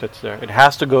common bush that's there. It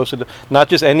has to go to not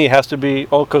just any. It has to be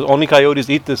because only coyotes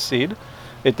eat this seed,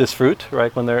 eat this fruit,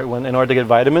 right? When in order to get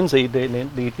vitamins, they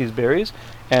eat these berries,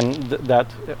 and they're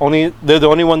the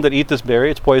only one that eat this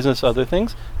berry. It's poisonous to other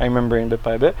things. I'm remembering bit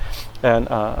by bit, and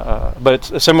but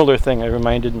it's a similar thing. It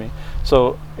reminded me.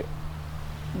 So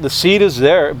the seed is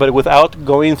there, but without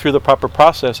going through the proper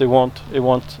process,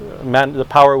 the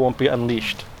power won't be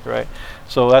unleashed, right?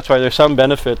 So that's why there's some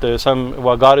benefit. There's some.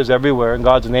 Well, God is everywhere, and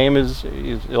God's name is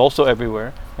also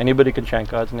everywhere. Anybody can chant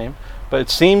God's name, but it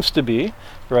seems to be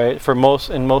right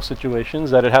in most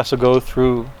situations that it has to go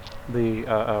through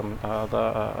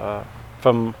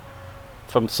from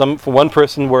one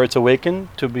person where it's awakened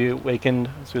to be awakened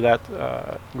through that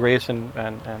grace and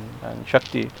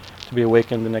Shakti to be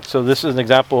awakened the next. So this is an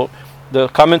example. The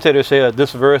commentators say that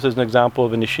this verse is an example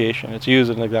of initiation. It's used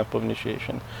as an example of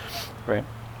initiation, right?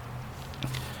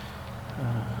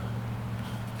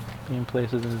 Being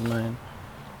places in his mind.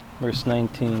 Verse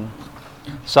 19.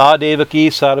 Sa devaki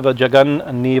sarva jagan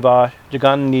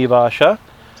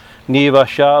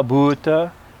nivasha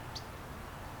bhuta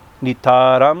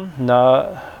nitaram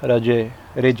na reje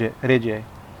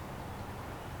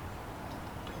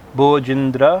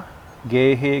bojindra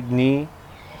gehe gni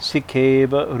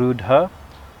sikheva rudha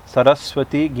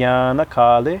saraswati jnana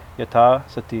kale yatha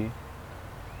sati.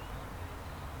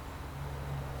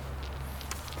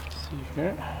 See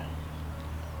here.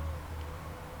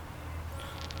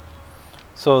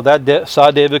 So that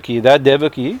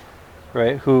Devaki,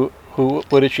 right? Who?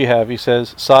 What did she have? He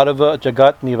says, Sarva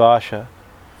Jagat Nivasha,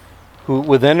 who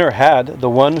within her had the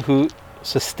one who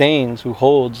sustains, who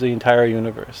holds the entire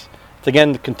universe. It's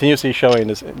again continuously showing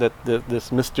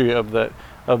this mystery of the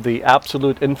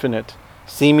absolute infinite,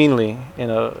 seemingly in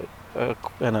a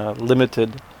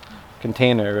limited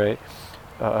container, right?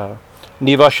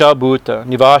 Nivasha Bhuta.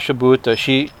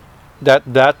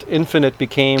 That infinite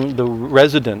became the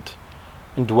resident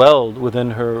and dwelled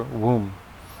within her womb,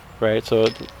 right? So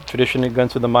traditionally it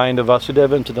goes to the mind of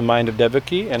Vasudeva, into the mind of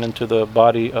Devaki, and into the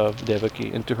body of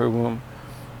Devaki, into her womb.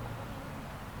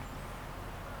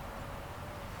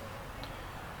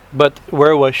 But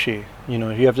where was she? You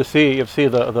have to see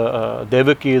the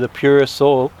Devaki, the purest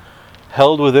soul,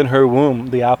 held within her womb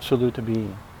the absolute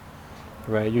being,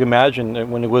 right? You can imagine that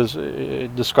when it was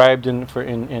described when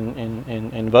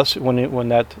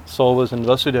that soul was in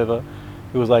Vasudeva,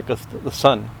 it was like the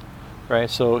sun, right?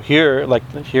 So here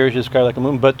she's described like a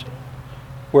moon. But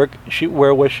where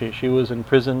was she? She was in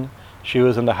prison. She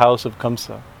was in the house of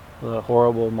Kamsa, the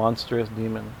horrible, monstrous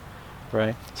demon,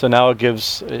 right? So now it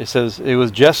says it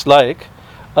was just like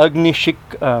Agnishik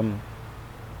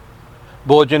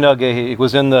Bojana Gehi.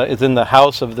 It's in the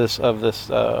house of this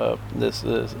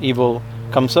evil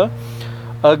Kamsa.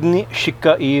 Agni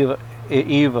Shika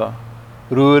Eva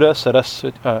Rura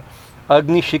Saraswati.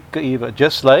 Agni Shika Eva,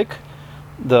 just like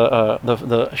the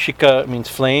Shika means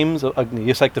flames of Agni,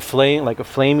 just like the flame, like a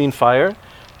flaming fire,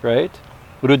 right?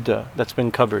 Rudda, that's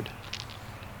been covered,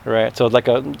 right? So like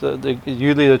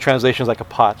usually the translation is like a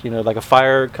pot, like a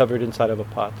fire covered inside of a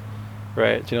pot,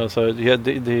 right? So you had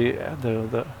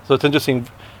so it's interesting.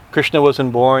 Krishna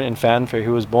wasn't born in fanfare; he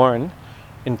was born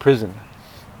in prison,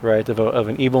 right? Of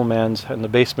an evil man's, in the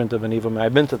basement of an evil man.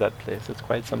 I've been to that place; it's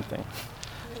quite something.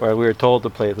 Where we were told to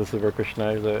play this is where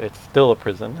Krishna, it's still a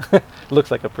prison. It looks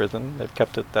like a prison. They've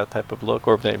kept it that type of look,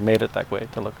 or they made it that way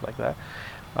to look like that.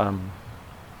 In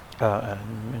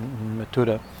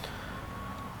Mathura.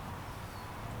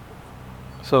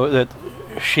 So that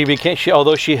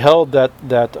although she held that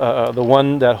the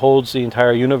one that holds the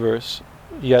entire universe,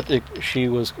 yet she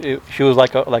was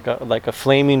like a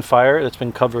flaming fire that's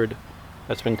been covered.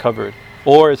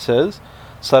 Or it says,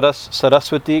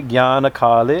 Saraswati Jnana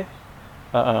Kale.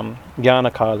 Jnana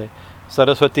Kale.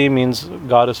 Saraswati means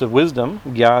goddess of wisdom.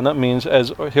 Jnana means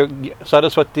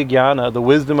Saraswati Jnana, the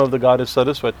wisdom of the goddess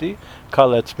Saraswati.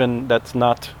 Kale, that's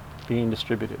not being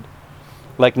distributed.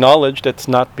 Like knowledge that's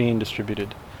not being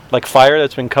distributed. Like fire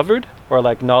that's been covered, or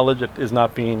like knowledge that is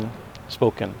not being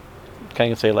spoken. Can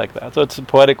you say it like that? So it's a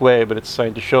poetic way, but it's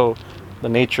trying to show the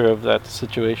nature of that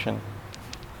situation.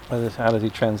 How does he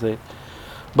translate?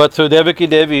 But so Devaki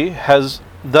Devi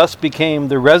thus became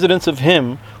the residence of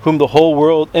him in whom the whole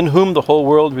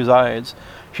world resides.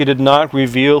 She did not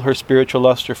reveal her spiritual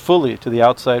luster fully to the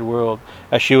outside world,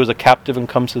 as she was a captive in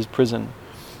Kamsa's prison.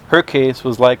 Her case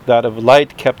was like that of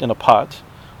light kept in a pot,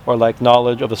 or like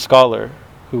knowledge of a scholar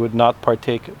who would not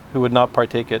partake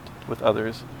it with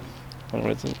others.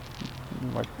 It's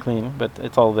more clean, but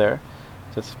it's all there.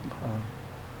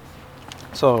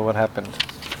 So what happened?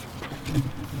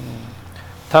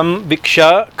 Tam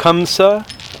Viksha Kamsa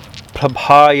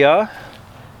Prabhaya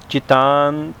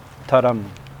Achitantaram.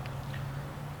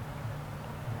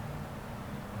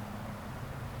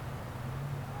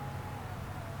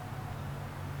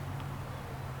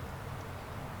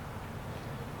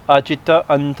 Achita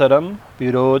antaram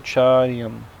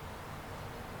virochayam.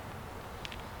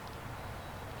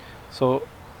 So,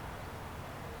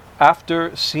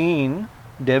 after seeing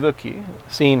Devaki,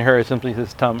 seeing her simply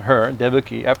says her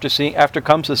Devaki. After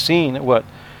comes a scene what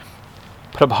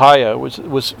Prabhaya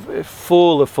was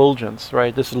full effulgence,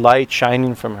 right? This light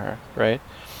shining from her, right?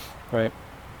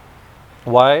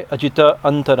 Why Ajita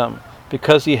antaram?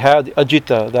 Because he had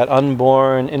Ajita, that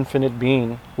unborn infinite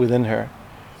being within her.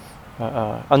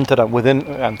 Antaram, within.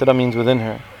 Antaram means within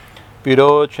her.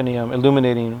 Virochaniyam,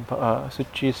 illuminating.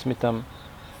 Suchi smitam.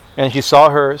 And she saw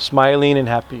her smiling and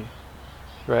happy.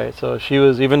 Right? So she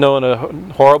was, even though in a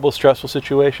horrible, stressful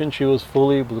situation, she was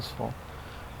fully blissful.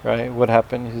 Right? What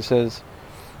happened? He says,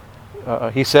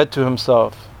 he said to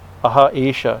himself, Aha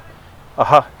Esha,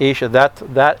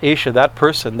 that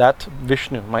person, that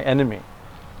Vishnu, my enemy.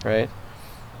 Right?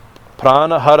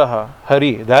 Prana haraha,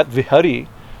 Hari, that Vihari,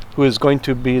 who is going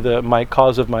to be my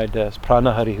cause of my death,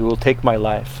 Pranahari, who will take my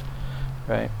life,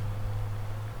 right?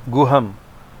 Guham,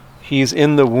 he's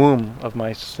in the womb of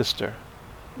my sister,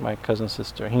 my cousin's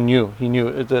sister. He knew.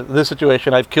 This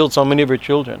situation, I've killed so many of her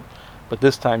children, but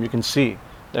this time you can see.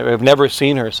 I've never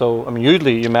seen her, so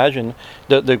usually you imagine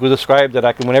that they would describe that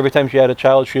every time she had a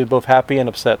child, she was both happy and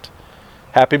upset.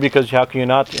 Happy because how can you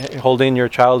not holding your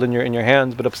child in your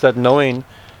hands, but upset knowing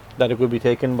that it would be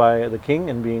taken by the king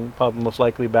and being probably most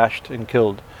likely bashed and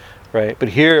killed, right? But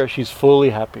here she's fully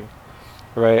happy,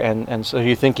 right? And so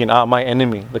you're thinking, my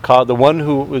enemy, the one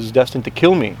who is destined to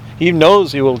kill me, he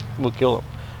knows he will kill him,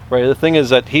 right? The thing is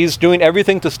that he's doing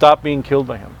everything to stop being killed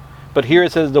by him, but here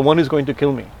it says the one who's going to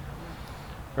kill me,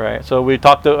 right? So we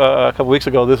talked a couple weeks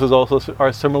ago. This is also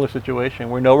our similar situation.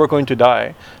 We know we're going to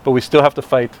die, but we still have to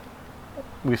fight.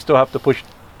 We still have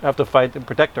to fight and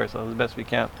protect ourselves as best we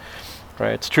can.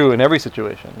 Right, it's true in every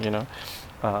situation,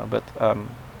 but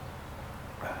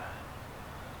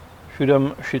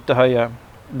Shudam Shitahaya,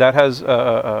 that has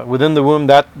within the womb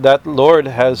that Lord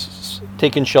has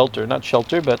taken shelter, not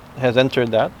shelter, but has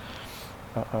entered that.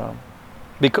 How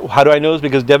do I know this?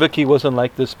 Because Devaki wasn't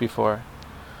like this before.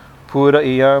 Pura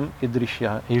iyam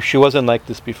idrishya. She wasn't like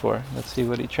this before. Let's see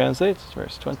what he translates.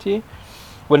 Verse 20.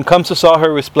 When Kamsa saw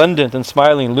her resplendent and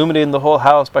smiling, illuminating the whole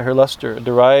house by her luster,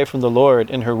 derived from the Lord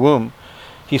in her womb,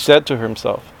 he said to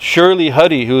himself, surely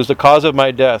Hari, who is the cause of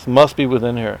my death, must be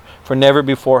within her, for never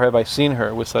before have I seen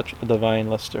her with such a divine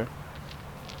luster.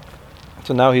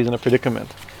 So now he's in a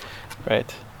predicament,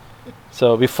 right?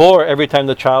 So before, every time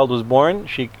the child was born,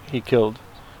 he killed.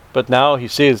 But now he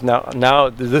sees, now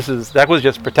that was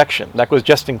just protection. That was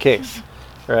just in case,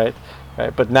 right?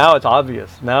 Right, but now it's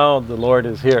obvious. Now the Lord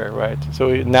is here, right? So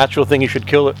the natural thing, he should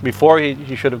kill it. Before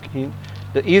he should have.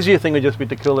 The easier thing would just be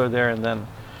to kill her there and then,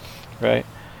 right?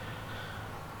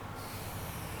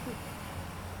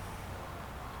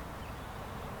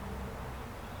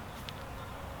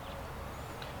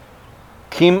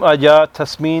 Kim aja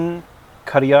tasmin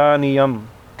karyaniyam.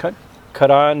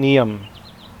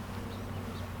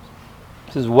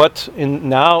 This is what in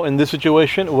this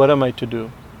situation. What am I to do?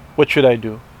 What should I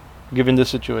do? Given this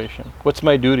situation, what's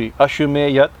my duty?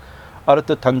 Ashume yat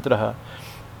artha tantraha.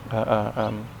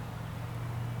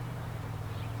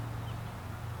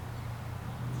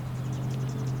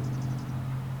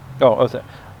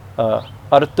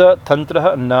 Artha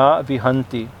tantraha na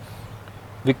vihanti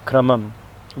vikramam.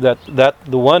 That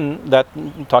the one that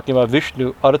talking about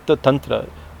Vishnu, artha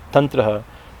tantraha.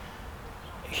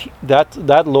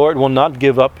 That Lord will not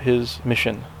give up his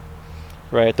mission.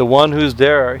 Right, the one who's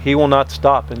there, he will not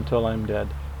stop until I'm dead.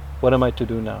 What am I to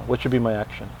do now? What should be my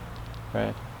action?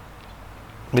 Right?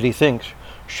 But he thinks,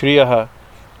 Shriyaha,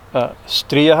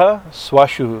 Striyaha,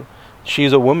 Swashu,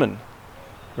 she's a woman,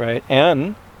 right?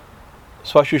 And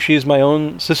Swashu, she's my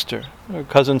own sister, or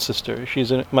cousin sister.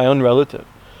 She's my own relative,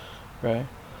 right?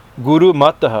 Guru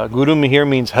Mataha, Guru here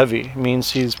means heavy, means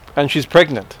she's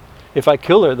pregnant. If I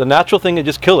kill her, the natural thing is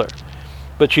just kill her.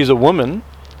 But she's a woman.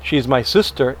 She's my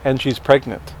sister and she's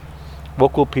pregnant.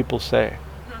 What will people say?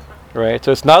 Right?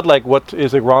 So it's not like, what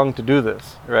is it wrong to do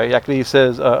this? Right? Actually he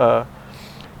says, Vandana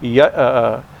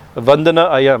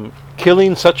ayam.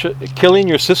 Killing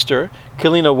your sister,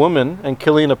 killing a woman and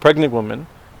killing a pregnant woman.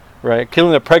 Right?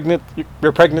 Killing your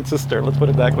pregnant sister. Let's put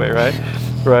it that way, right?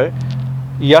 Right?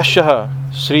 Yashaha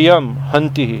Sriyam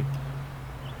Hantihi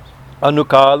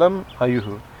Anukalam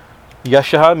Ayuhu.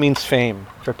 Yashaha means fame,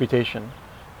 reputation.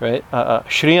 Right,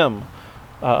 Shriyam,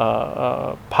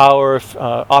 power,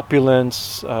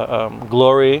 opulence,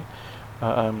 glory,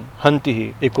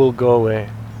 Hantihi, it will go away,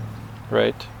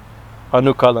 right?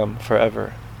 Anukalam,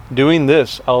 forever. Doing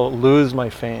this, I'll lose my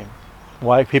fame.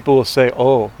 Why? People will say,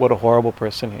 oh, what a horrible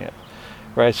person he is,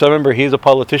 right? So remember, he's a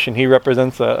politician. He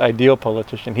represents an ideal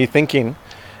politician. He's thinking,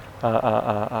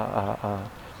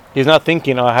 he's not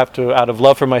thinking, oh, I have to, out of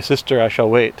love for my sister, I shall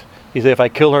wait. He said, if I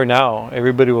kill her now,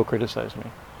 everybody will criticize me,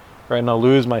 right? And I'll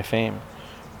lose my fame,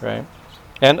 right?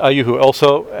 And Ayuhu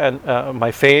also, and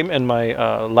my fame and my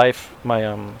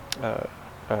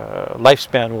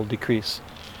lifespan will decrease.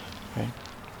 Right?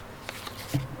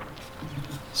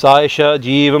 Saisha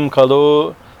jivam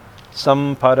kalo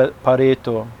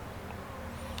sampareto.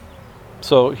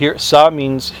 So here, sa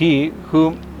means he.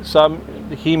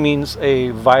 He means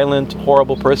a violent,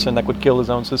 horrible person that would kill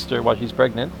his own sister while she's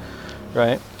pregnant,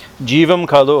 right? Jivam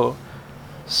kalo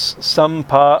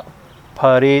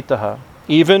sampaparetaha.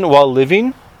 Even while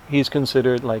living, he's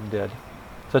considered like dead.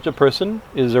 Such a person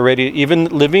is already, even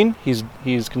living, he's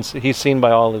seen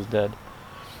by all as dead,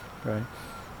 right?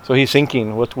 So he's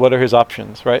thinking, what are his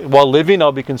options, right? While living,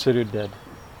 I'll be considered dead,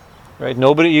 right?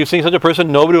 Nobody, you see such a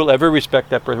person, nobody will ever respect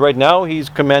that person. Right now, he's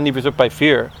commanding by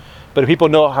fear, but if people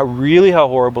know how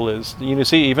horrible it is, you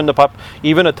see, even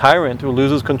a tyrant who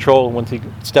loses control once he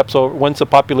steps over, once the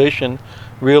population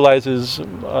realizes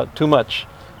too much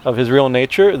of his real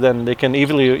nature, then they can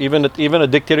easily, even a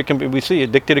dictator can be, a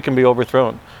dictator can be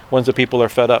overthrown once the people are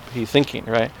fed up. He's thinking,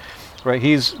 right? Right?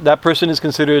 That person is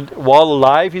considered, while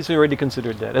alive, he's already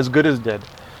considered dead, as good as dead,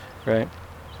 right?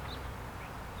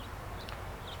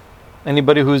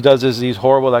 Anybody who does these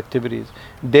horrible activities.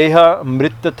 Deha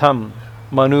mrittatam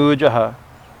manujaha.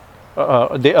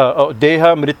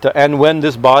 Deha mritta. And when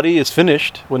this body is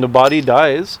finished, when the body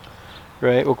dies,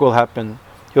 right, what will happen?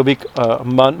 He'll be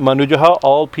manujaha.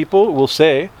 All people will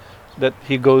say that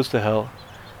he goes to hell,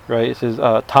 right? It says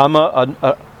tama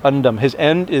andam. His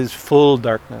end is full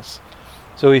darkness.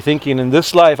 So he's thinking, in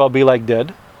this life I'll be like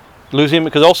dead, losing.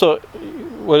 Because also,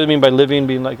 what do you mean by living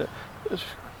being like that?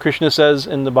 Krishna says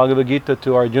in the Bhagavad Gita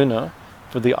to Arjuna,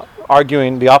 for the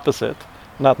arguing the opposite,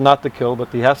 not to kill, but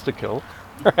he has to kill.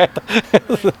 Right?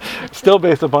 Still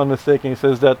based upon mistake. He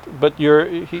says that, but he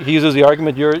uses the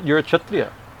argument, you're a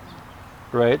Kshatriya.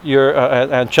 Right,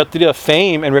 and Kshatriya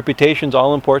fame and reputation is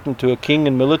all important to a king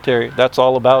and military. That's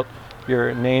all about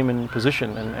your name and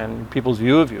position and people's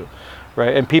view of you,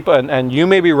 right? And people and you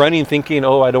may be running thinking,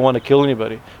 oh, I don't want to kill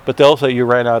anybody, but they'll say you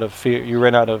ran out of fear, you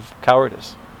ran out of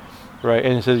cowardice, right?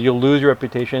 And it says you'll lose your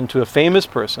reputation. To a famous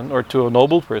person or to a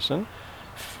noble person,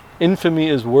 infamy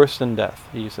is worse than death.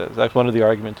 He says that's one of the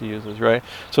arguments he uses, right?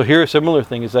 So here a similar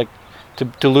thing is like, to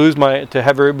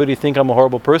have everybody think I'm a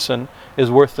horrible person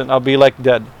is worse than I'll be like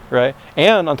dead, right?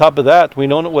 And on top of that, we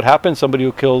know what happens. Somebody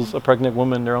who kills a pregnant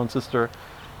woman, their own sister,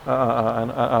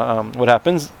 what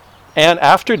happens? And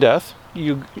after death,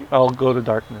 I'll go to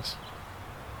darkness.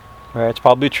 Right? It's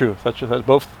probably true. Such as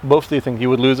both these things. You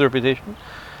would lose their reputation.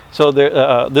 So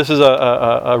this is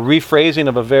a rephrasing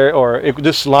of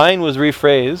this line was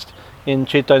rephrased in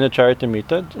Chaitanya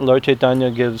Charitamrita. Lord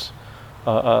Chaitanya gives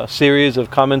a series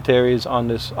of commentaries on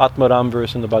this Atmaram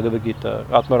verse in the Bhagavad Gita.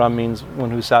 Atmaram means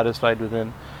one who's satisfied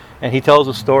within. And he tells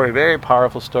a story, very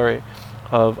powerful story,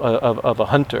 of a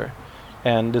hunter.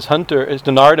 And this hunter,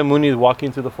 the Narada Muni is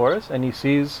walking through the forest, and he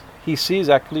sees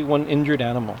actually one injured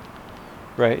animal.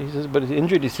 Right? He says, but he's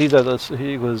injured. He sees that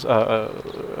he was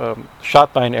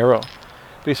shot by an arrow.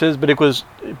 But he says, but it was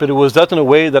done in a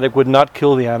way that it would not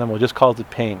kill the animal, just caused it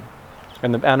pain.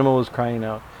 And the animal was crying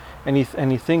out. And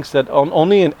he thinks that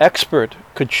only an expert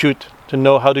could shoot, to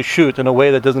know how to shoot in a way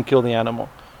that doesn't kill the animal.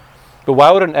 But why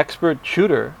would an expert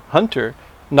hunter,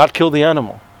 not kill the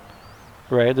animal?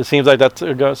 Right? It seems like that's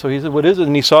so. He said, "What is it?"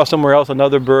 And he saw somewhere else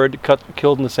another bird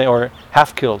killed in the same, or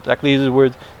half killed. Actually, these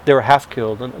words, they were half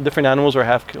killed. And different animals were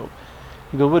half killed.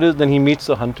 He goes, "What is?" Then he meets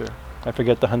the hunter. I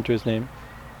forget the hunter's name.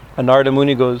 And Narada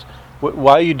Muni goes,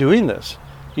 "Why are you doing this?"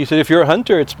 He said, if you're a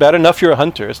hunter, it's bad enough you're a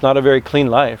hunter. It's not a very clean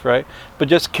life, right? But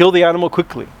just kill the animal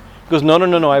quickly. He goes,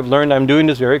 no, I've learned, I'm doing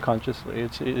this very consciously.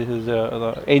 It is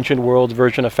the ancient world's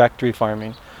version of factory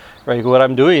farming, right? What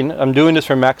I'm doing this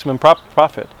for maximum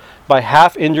profit. By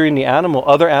half injuring the animal,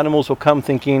 other animals will come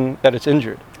thinking that it's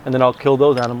injured, and then I'll kill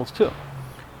those animals too,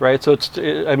 right? So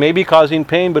it may be causing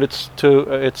pain, but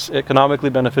it's economically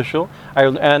beneficial.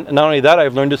 And not only that,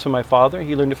 I've learned this from my father.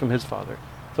 He learned it from his father,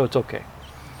 so it's okay.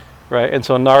 Right, and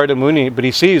so Narada Muni, but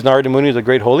he sees Narada Muni is a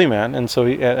great holy man, and so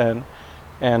so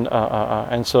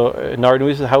Narada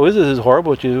Muni says, "How is this? This is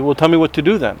horrible." She says, "Well, tell me what to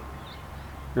do then."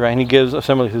 Right, and he gives a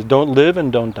similar. He says, "Don't live and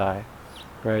don't die."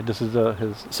 Right, this is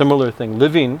his similar thing.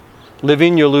 Living,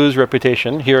 you'll lose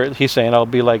reputation. Here he's saying, "I'll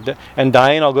be like that," and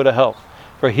dying, I'll go to hell.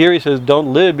 Right here he says,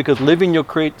 don't live, because living you'll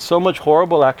create so much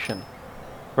horrible action.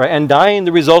 Right? And dying,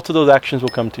 the results of those actions will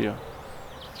come to you.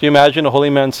 So you imagine a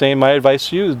holy man saying, my advice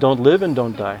to you is don't live and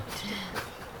don't die.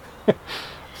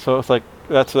 So it's like,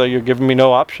 that's you're giving me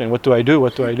no option. What do I do?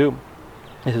 What do I do?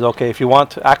 He says, okay, if you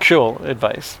want actual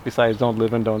advice, besides don't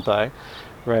live and don't die,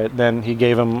 right, then he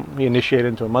initiated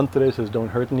into a mantra. He says,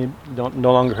 don't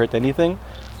no longer hurt anything.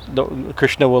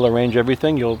 Krishna will arrange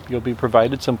everything. You'll be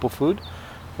provided simple food.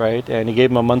 Right, and he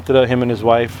gave him a mantra. Him and his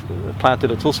wife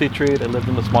planted a tulsi tree. They lived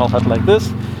in a small hut like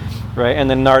this, right? And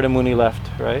then Narada Muni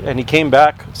left, right? And he came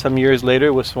back some years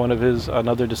later with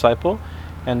another disciple,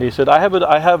 and he said, "I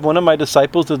have one of my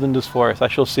disciples is in this forest. I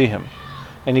shall see him."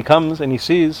 And he comes and he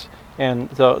sees, and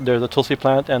there's a tulsi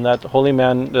plant, and that holy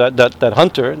man, that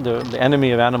hunter, the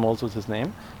enemy of animals was his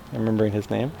name. I'm remembering his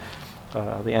name.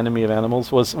 The enemy of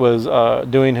animals was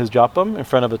doing his japam in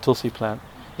front of a tulsi plant.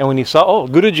 And when he saw,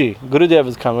 Gurudev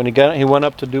is coming, he went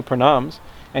up to do pranams,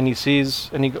 and he sees,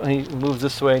 and he moves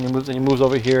this way, and he moves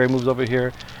over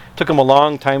here, Took him a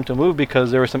long time to move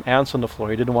because there were some ants on the floor.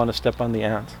 He didn't want to step on the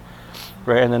ants,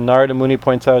 right? And then Narada Muni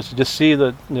points out to just see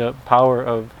the power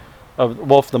of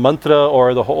both the mantra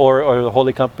or the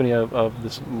holy company of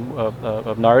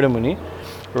Narada Muni,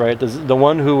 right? The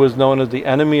one who was known as the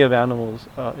enemy of animals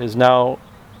is now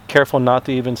careful not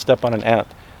to even step on an ant.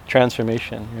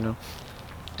 Transformation,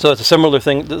 So it's a similar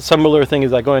thing. The similar thing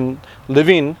is like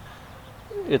living,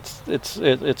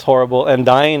 it's horrible, and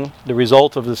dying, the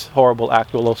result of this horrible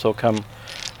act will also come,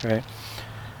 right?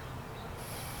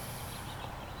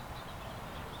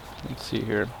 Let's see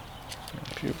here.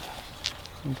 I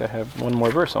think I have one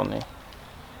more verse only.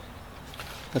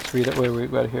 Let's read it where we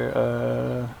got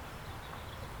here.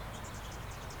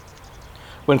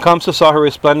 When Kamsa saw her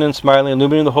resplendent, smiling,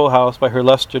 illuminating the whole house by her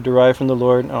luster derived from the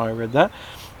Lord. Oh, I read that.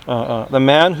 The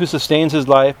man who sustains his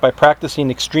life by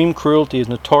practicing extreme cruelty is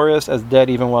notorious as dead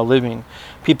even while living.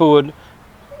 People would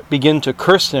begin to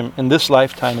curse him in this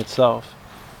lifetime itself.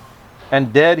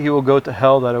 And dead he will go to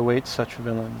hell that awaits such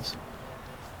villains.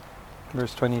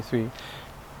 Verse 23.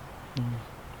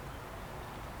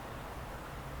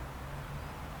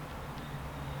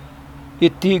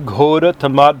 Iti ghora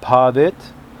tamad bhavet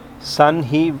san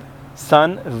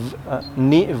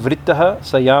nivrittaha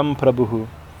sayam prabhuhu.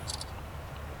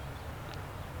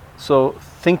 So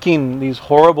thinking these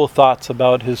horrible thoughts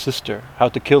about his sister, how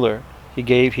to kill her, he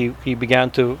gave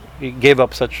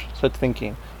up such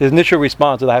thinking. His initial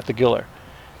response is, I have to kill her.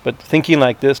 But thinking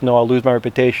like this, no, I'll lose my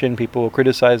reputation, people will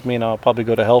criticize me, and I'll probably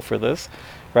go to hell for this,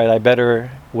 right? I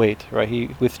better wait, right?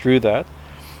 He withdrew that,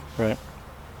 right?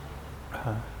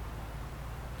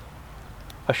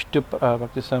 Aste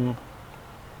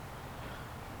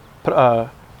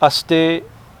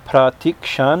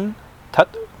pratikshan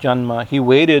tat janma. He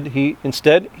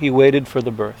waited for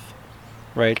the birth,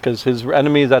 right? Because his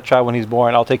enemy is that child when he's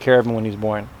born. I'll take care of him when he's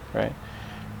born, right?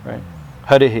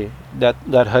 Harihi, that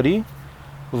Hari,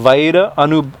 Vaira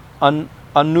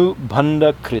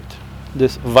anubhanda krit.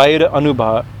 This Vaira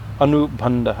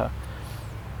anubhandaha.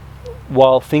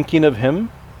 While thinking of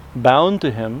him, bound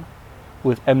to him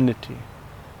with enmity,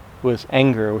 with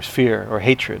anger, with fear, or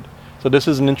hatred. So this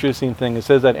is an interesting thing. It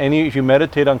says that if you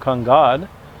meditate on God,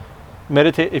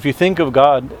 if you think of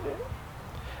God,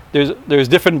 there's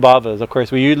different bhavas. Of course,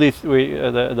 the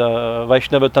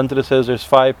Vaishnava Tantra says there's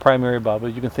 5 primary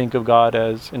bhavas. You can think of God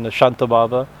as in the Shanta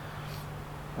bhava,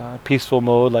 peaceful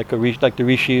mode, like the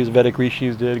rishis, Vedic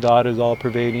rishis did. God is all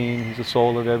pervading. He's the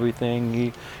soul of everything.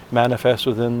 He manifests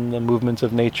within the movements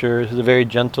of nature. It's a very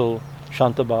gentle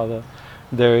Shanta bhava.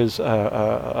 There's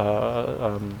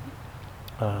Dasya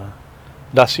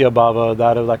bhava,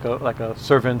 that is like a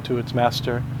servant to its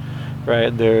master,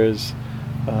 right? There's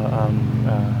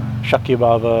Shakya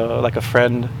bhava, like a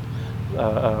friend.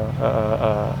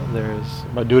 There's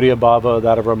Madhurya bhava,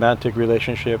 that of romantic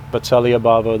relationship. Vatsalya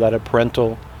bhava, that of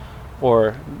parental,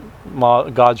 or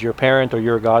God's your parent or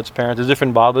you're God's parent. There's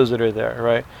different bhavas that are there,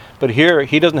 right? But here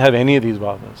he doesn't have any of these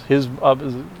bhavas. His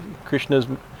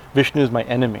Vishnu is my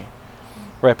enemy.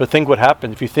 Right, but think what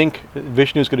happens. If you think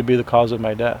Vishnu is going to be the cause of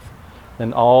my death,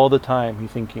 then all the time he's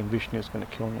thinking Vishnu is going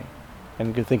to kill me.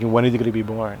 And you're thinking, when is he going to be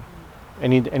born?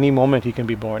 Any moment he can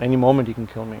be born. Any moment he can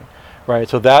kill me. Right,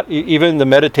 so that, even the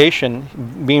meditation,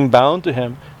 being bound to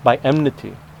him by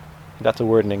enmity, that's a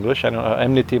word in English, I don't know,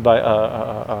 enmity by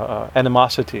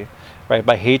animosity, right,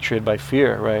 by hatred, by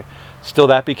fear, right, still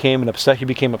that became he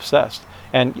became obsessed.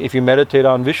 And if you meditate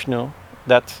on Vishnu,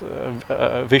 that's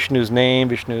Vishnu's name,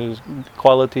 Vishnu's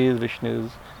qualities, Vishnu's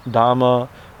Dhamma,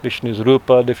 Vishnu's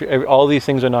Rupa. All these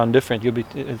things are non-different.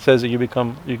 It says that you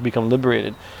become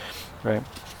liberated, right?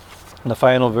 And the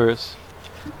final verse: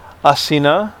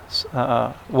 Asina,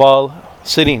 while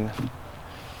sitting.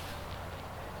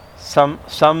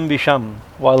 Sambisham,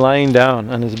 while lying down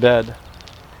on his bed.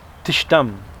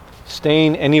 Tishtam,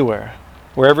 staying anywhere,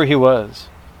 wherever he was.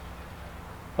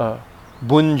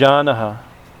 Bunjanaha,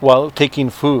 while taking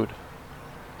food.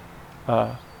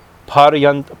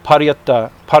 Paryantan,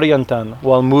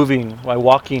 while moving, while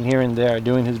walking here and there,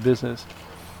 doing his business.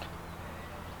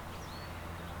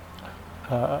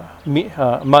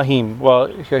 Mahim, while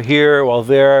here, while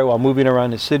there, while moving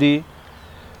around the city.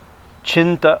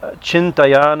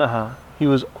 Chintayanaha, he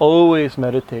was always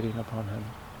meditating upon him.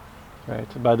 Right,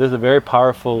 but this is a very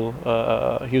powerful.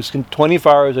 He was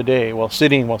 24 hours a day, while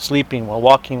sitting, while sleeping, while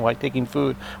walking, while taking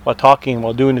food, while talking,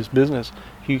 while doing his business.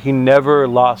 He never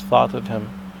lost thought of him.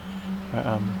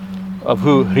 Of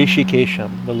who?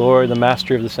 Rishikesham, the Lord, the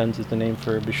Master of the Senses, the name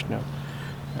for Vishnu.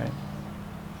 Right.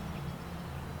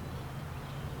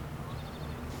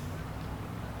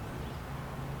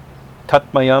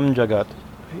 Tatmayam Jagat.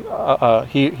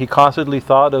 He constantly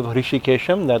thought of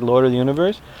Rishikesham, that Lord of the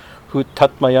universe, who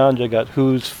Tatmayam Jagat,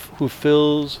 who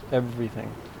fills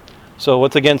everything. So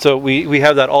once again, we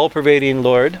have that all-pervading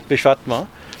Lord, Vishvatma,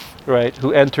 right,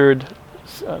 who entered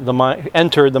the mind,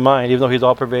 even though he's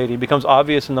all-pervading. He becomes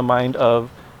obvious in the mind of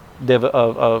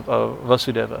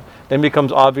Vasudeva, then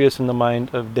becomes obvious in the mind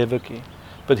of Devaki.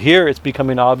 But here it's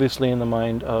becoming obviously in the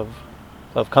mind of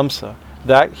Kamsa.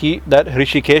 That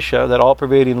Rishikesha, that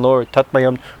all-pervading Lord,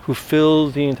 Tatmayam, who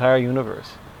fills the entire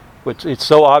universe. Which it's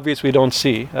so obvious we don't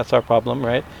see. That's our problem,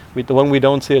 right? The one we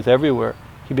don't see is everywhere.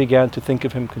 He began to think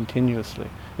of him continuously.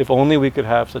 If only we could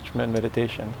have such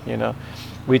meditation, you know.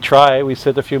 We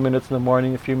sit a few minutes in the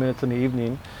morning, a few minutes in the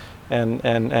evening, and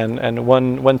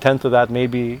 1/10 of that may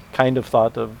be kind of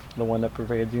thought of the one that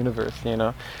pervades the universe, you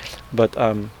know. But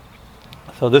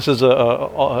so this is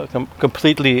a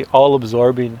completely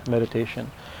all-absorbing meditation,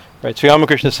 right? Sri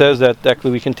Ramakrishna says that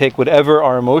actually we can take whatever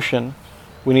our emotion,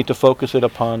 we need to focus it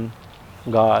upon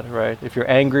God, right? If you're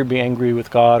angry, be angry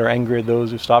with God, or angry at those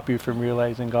who stop you from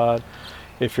realizing God.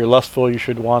 If you're lustful, you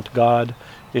should want God.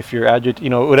 If you're agitated, you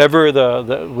know, whatever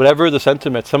the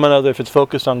sentiment, if it's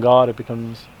focused on God, it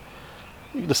becomes,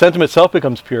 the sentiment itself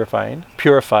becomes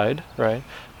purified, right?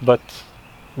 But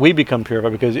we become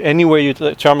purified because anywhere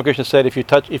Ramakrishna said, if you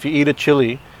eat a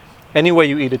chili, any way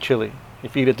you eat a chili,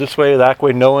 if you eat it this way, that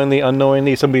way, knowingly,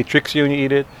 unknowingly, somebody tricks you and you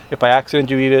eat it, if by accident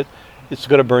you eat it, it's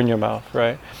going to burn your mouth,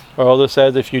 right? Or although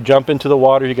says if you jump into the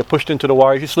water, you get pushed into the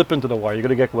water, if you slip into the water, you're going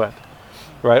to get wet,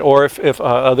 right? Or if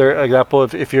other example,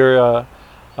 if you're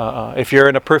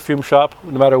in a perfume shop,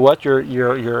 no matter what,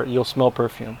 you'll smell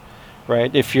perfume,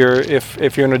 right? If you're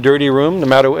in a dirty room, no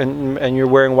matter and you're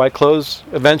wearing white clothes,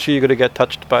 eventually you're going to get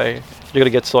you're going to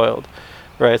get soiled,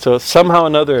 right? So somehow or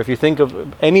another, if you think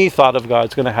of any thought of God,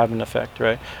 it's going to have an effect,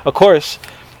 right? Of course,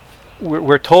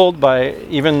 we're told by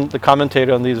even the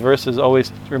commentator on these verses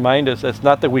always remind us it's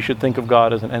not that we should think of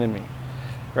God as an enemy,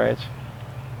 right?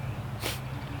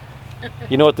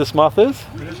 You know what this moth is?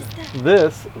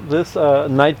 This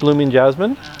night blooming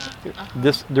jasmine.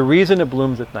 The reason it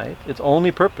blooms at night, its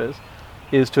only purpose,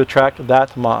 is to attract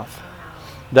that moth.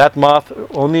 That moth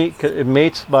it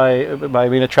mates by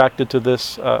being attracted to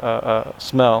this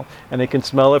smell, and it can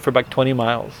smell it for about 20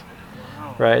 miles.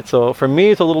 Right, so for me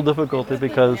it's a little difficult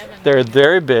because they're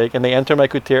very big and they enter my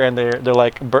kutir and they're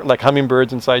like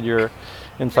hummingbirds inside your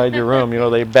room. You know,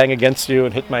 they bang against you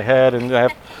and hit my head, and I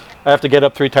have to get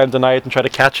up 3 times a night and try to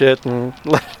catch it and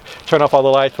turn off all the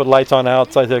lights, put lights on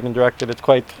outside so I can direct it.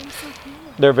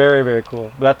 They're very, very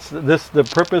cool. The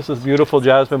purpose of beautiful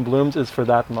jasmine blooms is for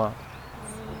that moth.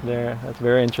 That's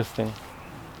very interesting.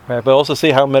 Right, but also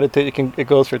see how it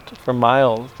goes for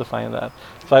miles to find that.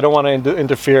 So I don't want to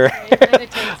interfere.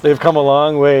 They've come a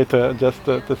long way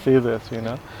to see this, you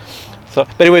know. So,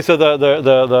 but anyway, so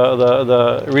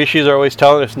the rishis are always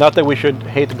telling us not that we should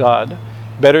hate God.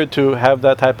 Better to have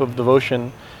that type of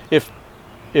devotion. If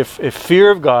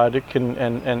fear of God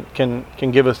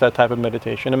can give us that type of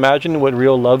meditation, imagine what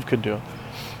real love could do.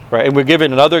 Right, and we're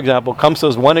given another example. Kamsa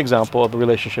is one example of a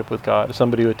relationship with God.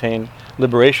 Somebody who attained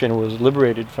liberation, was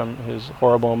liberated from his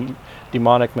horrible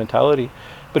demonic mentality.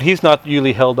 But he's not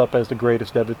usually held up as the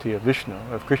greatest devotee of Vishnu,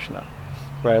 of Krishna.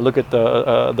 Right, look at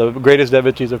the greatest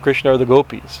devotees of Krishna are the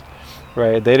gopis.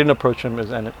 Right, they didn't approach him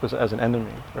as an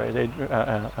enemy. Right,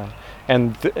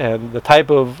 and the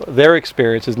type of their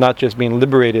experience is not just being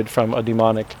liberated from a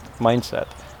demonic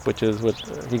mindset, which is what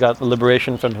he got the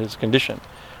liberation from his condition.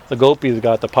 The gopis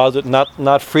got the positive,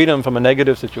 not freedom from a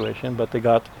negative situation, but they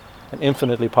got an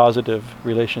infinitely positive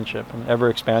relationship, an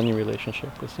ever-expanding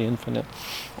relationship with the infinite.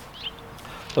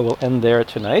 So we'll end there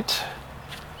tonight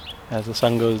as the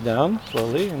sun goes down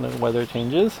slowly and the weather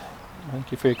changes.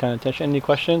 Thank you for your kind attention. Any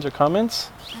questions or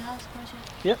comments? Can I ask a question?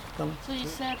 Yep. Come. So you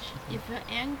said if you're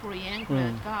angry at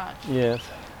God, Yes.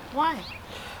 why?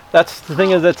 That's the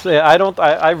thing is that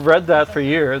I've read that for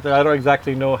years and I don't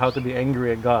exactly know how to be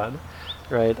angry at God,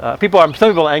 right? Some people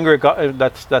are angry at God.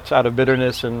 That's out of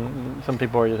bitterness, and some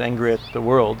people are just angry at the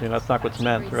world. You know, that's not what's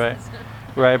meant, right?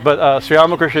 Right. But Sri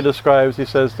Ramakrishna describes. He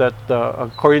says that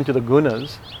according to the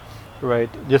gunas, right,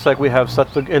 just like we have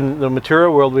sattva in the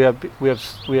material world, we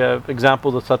have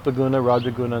examples of sattva guna,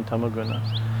 rajaguna, and tamaguna.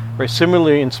 Right.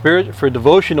 Similarly, in spirit, for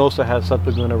devotion also has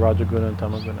sattva guna, rajaguna, and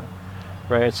tamaguna.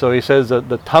 Right, so he says that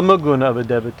the tamaguna of a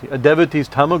devotee's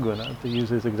tamaguna, to use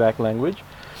his exact language,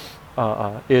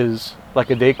 is like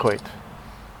a dacoit.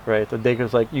 Right, the dacoit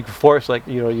is like you can force, like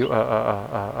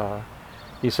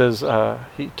he says,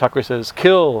 Thakur says,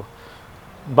 kill,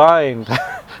 bind.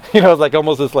 It's like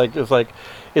almost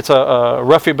it's a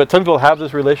roughie. But some people have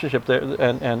this relationship there,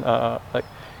 and like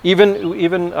even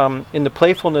in the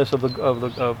playfulness of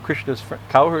Krishna's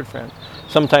cowherd friends.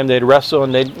 Sometimes they'd wrestle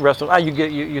and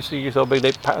you see you're so big,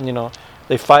 they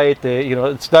fight,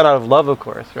 it's not out of love, of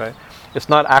course, right? It's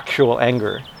not actual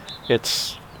anger,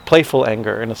 it's playful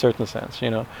anger in a certain sense,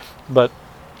 but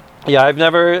yeah, I've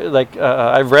never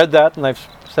I've read that and I've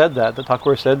said that the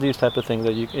Thakur said these type of things,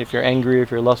 that if you're angry,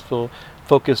 if you're lustful,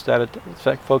 focus that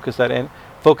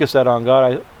on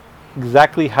God.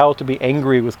 Exactly how to be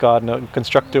angry with God in a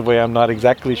constructive way, I'm not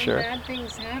exactly sure. Bad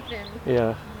things happen.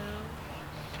 Yeah.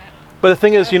 But the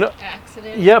thing is,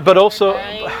 accident, yeah, but also,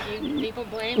 people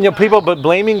blame but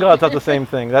blaming God's not the same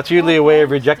thing. That's usually a way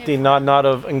of rejecting, not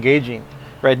of engaging,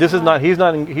 right? This is not. He's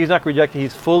not rejecting.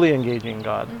 He's fully engaging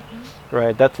God,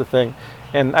 right? That's the thing.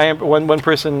 And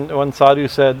one sadhu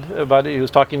said about it. He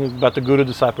was talking about the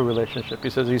guru-disciple relationship.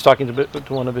 He says he's talking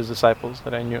to one of his disciples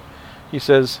that I knew. He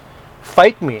says,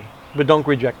 "Fight me, but don't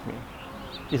reject me."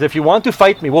 He said, "If you want to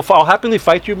fight me, I'll happily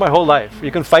fight you my whole life. You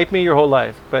can fight me your whole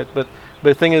life, but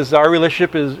the thing is, our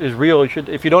relationship is real.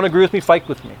 If you don't agree with me, fight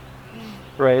with me,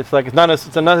 right? It's like it's not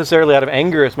necessarily out of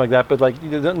anger or something like that, but like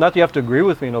not that you have to agree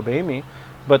with me and obey me,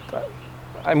 but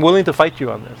I'm willing to fight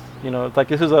you on this. It's like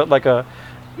this is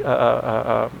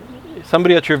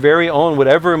somebody at your very own,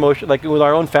 whatever emotion. Like with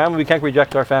our own family, we can't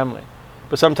reject our family,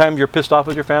 but sometimes you're pissed off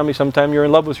with your family. Sometimes you're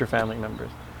in love with your family members,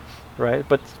 right?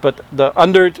 But the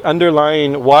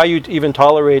underlying why you even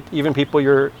tolerate even people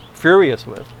you're furious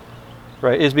with.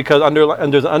 Right, is because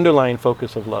there's an underlying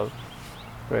focus of love,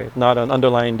 right? Not an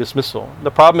underlying dismissal.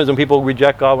 The problem is when people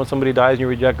reject God, when somebody dies and you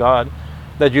reject God,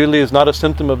 that usually is not a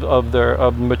symptom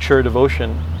of mature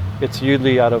devotion. It's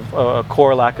usually out of a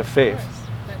core lack of faith.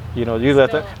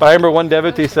 But I remember one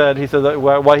devotee said that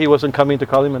why he wasn't coming to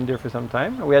Kali Mandir for some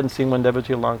time. We hadn't seen one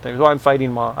devotee in a long time. So I'm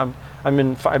fighting Ma. I'm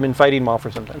in fighting Ma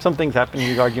for some time. Something's happening.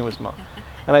 He's arguing with Ma,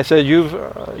 and I said, you've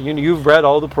read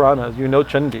all the Puranas. You know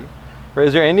Chandi. Right,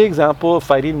 is there any example of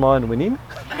fighting Ma and winning?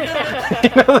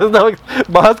 There's no, you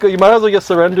might as well just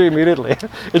surrender immediately.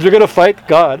 If you're going to fight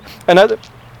God, and as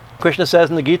Krishna says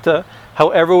in the Gita,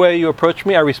 however way you approach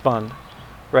me, I respond.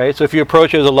 Right? So if you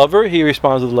approach as a lover, he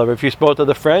responds as a lover. If you spoke as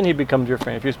a friend, he becomes your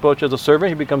friend. If you spoke as a servant,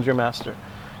 he becomes your master.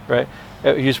 Right?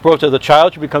 If you spoke as a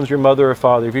child, he becomes your mother or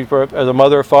father. If you spoke as a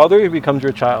mother or father, he becomes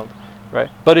your child. Right?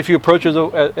 But if you approach as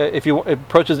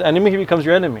an enemy, he becomes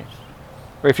your enemy.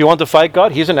 Or if you want to fight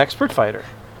God, he's an expert fighter,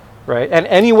 right? And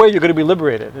anywhere you're going to be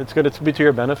liberated. It's going to be to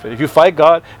your benefit. If you fight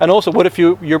God, and also, what if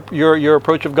your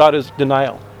approach of God is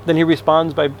denial? Then he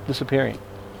responds by disappearing.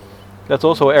 That's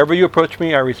also, wherever you approach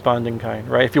me, I respond in kind,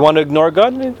 right? If you want to ignore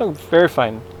God, very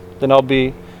fine. Then I'll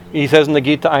be. He says in the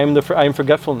Gita, I am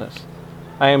forgetfulness,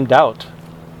 I am doubt,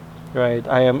 right?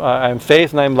 I am faith,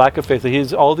 and I am lack of faith. So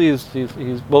he's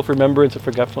both remembrance and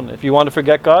forgetfulness. If you want to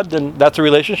forget God, then that's a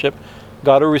relationship.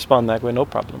 God will respond that way, no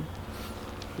problem.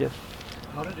 Yes.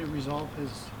 How did he resolve his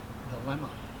dilemma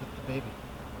with the baby?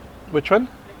 Which one?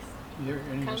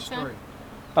 In your story.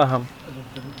 The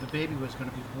baby was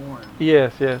going to be born.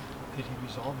 Yes. Did he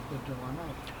resolve the dilemma?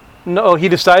 No, he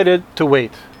decided to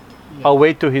wait. Yeah. I'll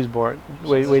wait till he's born.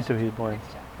 Wait till he's born.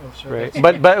 Oh, sorry.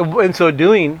 Right. but in so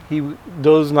doing,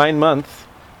 those 9 months,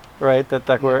 right? That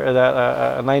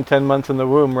 9-10 months in the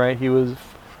womb, right? He was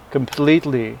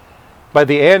completely. By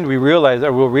the end, we realize,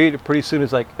 or we'll read it pretty soon,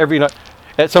 it's like every night,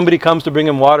 somebody comes to bring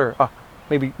him water.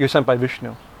 Maybe you're sent by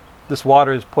Vishnu. This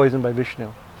water is poisoned by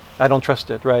Vishnu. I don't trust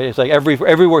it, right? It's like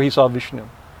everywhere he saw Vishnu.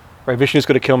 Right, Vishnu's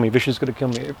going to kill me. Vishnu's going to kill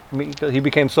me. He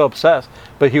became so obsessed,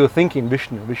 but he was thinking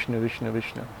Vishnu.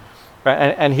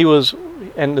 Right, and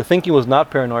the thinking was not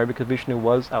paranoia because Vishnu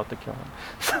was out to kill him.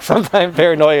 Sometimes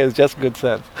paranoia is just good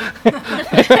sense.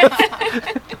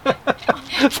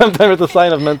 Sometimes it's a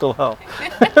sign of mental health.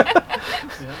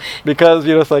 Because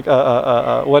it's like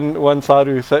one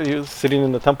sadhu said, he was sitting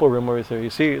in the temple room where he said, "You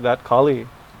see that Kali,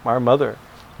 our mother,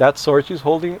 that sword she's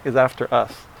holding is after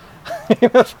us.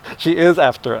 She is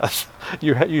after us.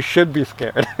 You should be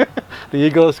scared. The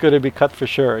ego is going to be cut for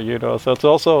sure. So it's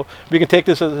also, we can take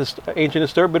this as ancient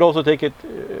history, but also take it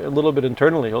a little bit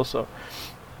internally also.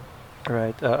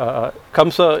 Right.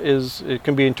 Kamsa it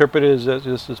can be interpreted as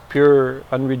just this pure,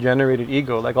 unregenerated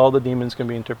ego, like all the demons can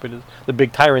be interpreted as the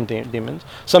big tyrant demons.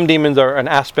 Some demons are an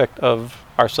aspect of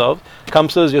ourselves.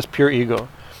 Kamsa is just pure ego,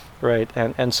 right?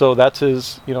 And so that's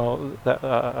his,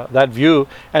 that view.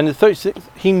 And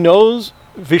he knows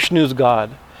Vishnu's God,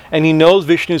 and he knows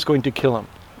Vishnu is going to kill him,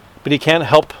 but he can't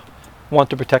help want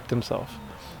to protect himself.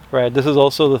 Right. This is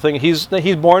also the thing. He's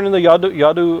born in the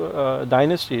Yadu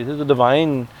dynasty. This is a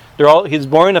divine. He's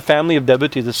born in a family of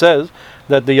devotees. It says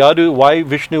that the Yadu, why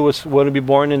Vishnu was want to be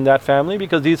born in that family,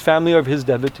 because these family are of his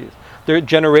devotees. They're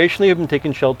generationally have been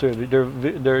taking shelter.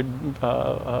 They're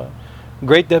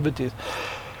great devotees.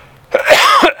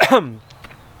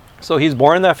 So he's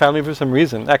born in that family for some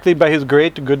reason. Actually, by his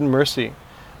great good and mercy,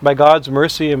 by God's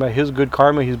mercy and by his good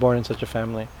karma, he's born in such a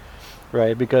family.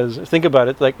 Right, because think about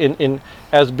it. Like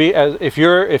if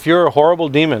you're a horrible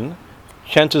demon,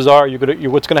 chances are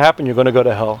what's going to happen? You're going to go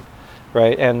to hell,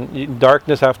 right? And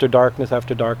darkness after darkness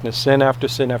after darkness, sin after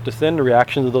sin after sin. The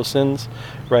reactions of those sins,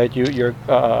 right? You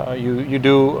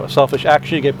do selfish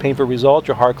action, you get painful results.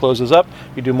 Your heart closes up.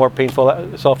 You do more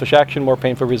painful selfish action, more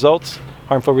painful results,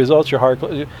 harmful results. Your heart.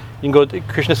 You can go.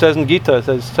 Krishna says in Gita,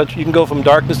 you can go from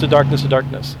darkness to darkness to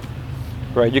darkness.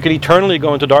 Right, you can eternally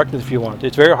go into darkness if you want.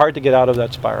 It's very hard to get out of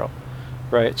that spiral,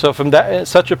 right? So from that,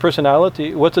 such a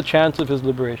personality, what's the chance of his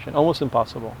liberation? Almost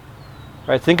impossible,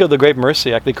 right? Think of the great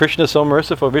mercy. Actually, Krishna is so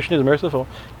merciful. Vishnu is merciful,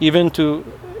 even to.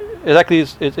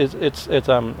 This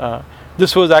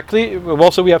was actually.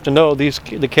 Also, we have to know the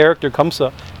character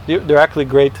Kamsa. They're actually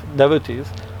great devotees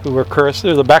who were cursed.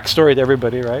 There's a backstory to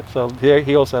everybody, right? So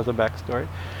he also has a backstory,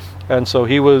 and so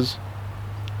he was.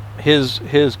 His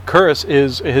curse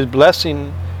is, his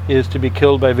blessing is to be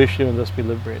killed by Vishnu and thus be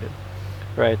liberated,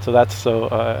 right? So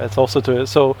it's also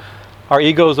so our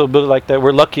ego is a bit like that.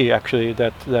 We're lucky actually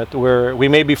that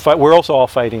we're also all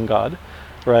fighting God,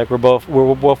 right? We're both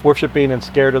worshiping and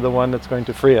scared of the one that's going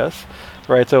to free us,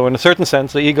 right? So in a certain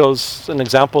sense, the ego's an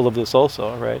example of this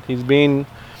also, right? He's being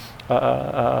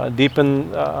deep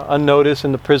and unnoticed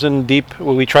in the prison, deep.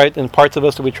 We try in parts of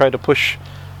us that we try to push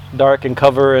dark and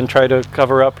try to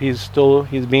cover up. He's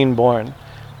being born,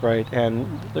 right? And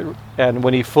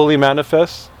when he fully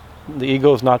manifests, the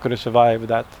ego is not going to survive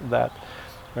that,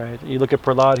 right? You look at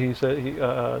Prahlad. He said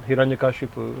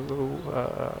Hiranyakashipu.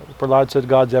 Prahlad said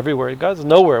God's everywhere. God's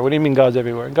nowhere. What do you mean God's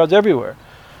everywhere? God's everywhere.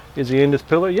 Is he in this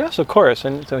pillar? Yes, of course.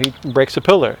 And so he breaks a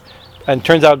pillar, and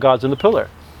turns out God's in the pillar.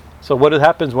 So what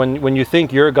happens when you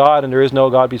think you're God and there is no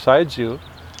God besides you?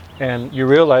 And you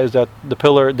realize that the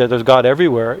pillar, that there's God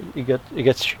everywhere,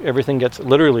 everything gets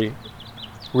literally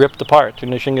ripped apart.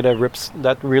 And Nishingadev rips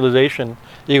that realization,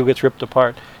 the ego gets ripped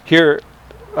apart. Here,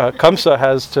 Kamsa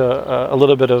has a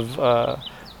little bit of,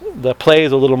 the play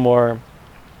is a little more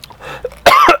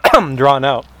drawn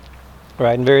out,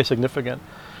 right, and very significant.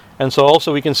 And so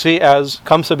also we can see as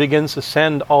Kamsa begins to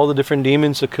send all the different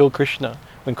demons to kill Krishna,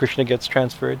 when Krishna gets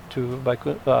transferred to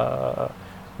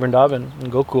Vrindavan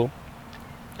and Gokul.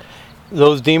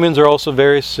 Those demons are also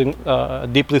very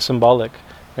deeply symbolic.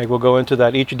 Right? We'll go into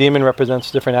that. Each demon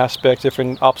represents different aspects,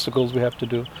 different obstacles we have to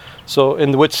do. So,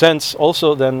 in which sense,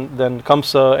 also then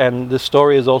Kamsa, and this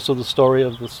story is also the story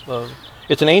of this.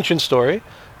 It's an ancient story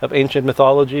of ancient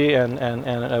mythology and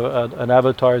an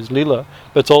avatar's Leela,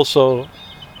 but it's also,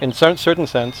 in certain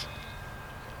sense,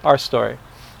 our story.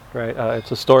 Right?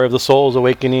 It's a story of the soul's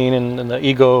awakening and the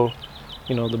ego.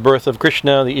 The birth of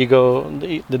Krishna, the ego,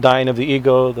 the dying of the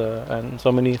ego, and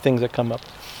so many things that come up.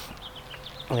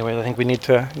 Anyway, I think we need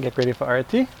to get ready for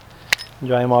Arati.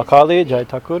 Jai Ma Kali, Jai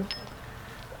Thakur.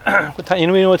 What time? You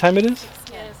know what time it is?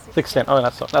 Yes. 6:10. Oh,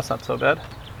 that's not so bad.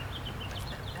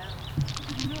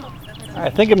 I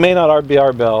think it may not be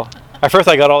our bell. At first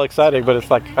I got all excited, but it's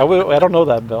like, I don't know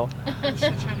that bell.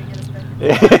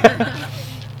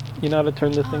 You know how to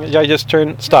turn this thing? Yeah, I just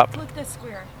stop. Click the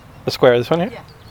square. The square, this one here? Yeah.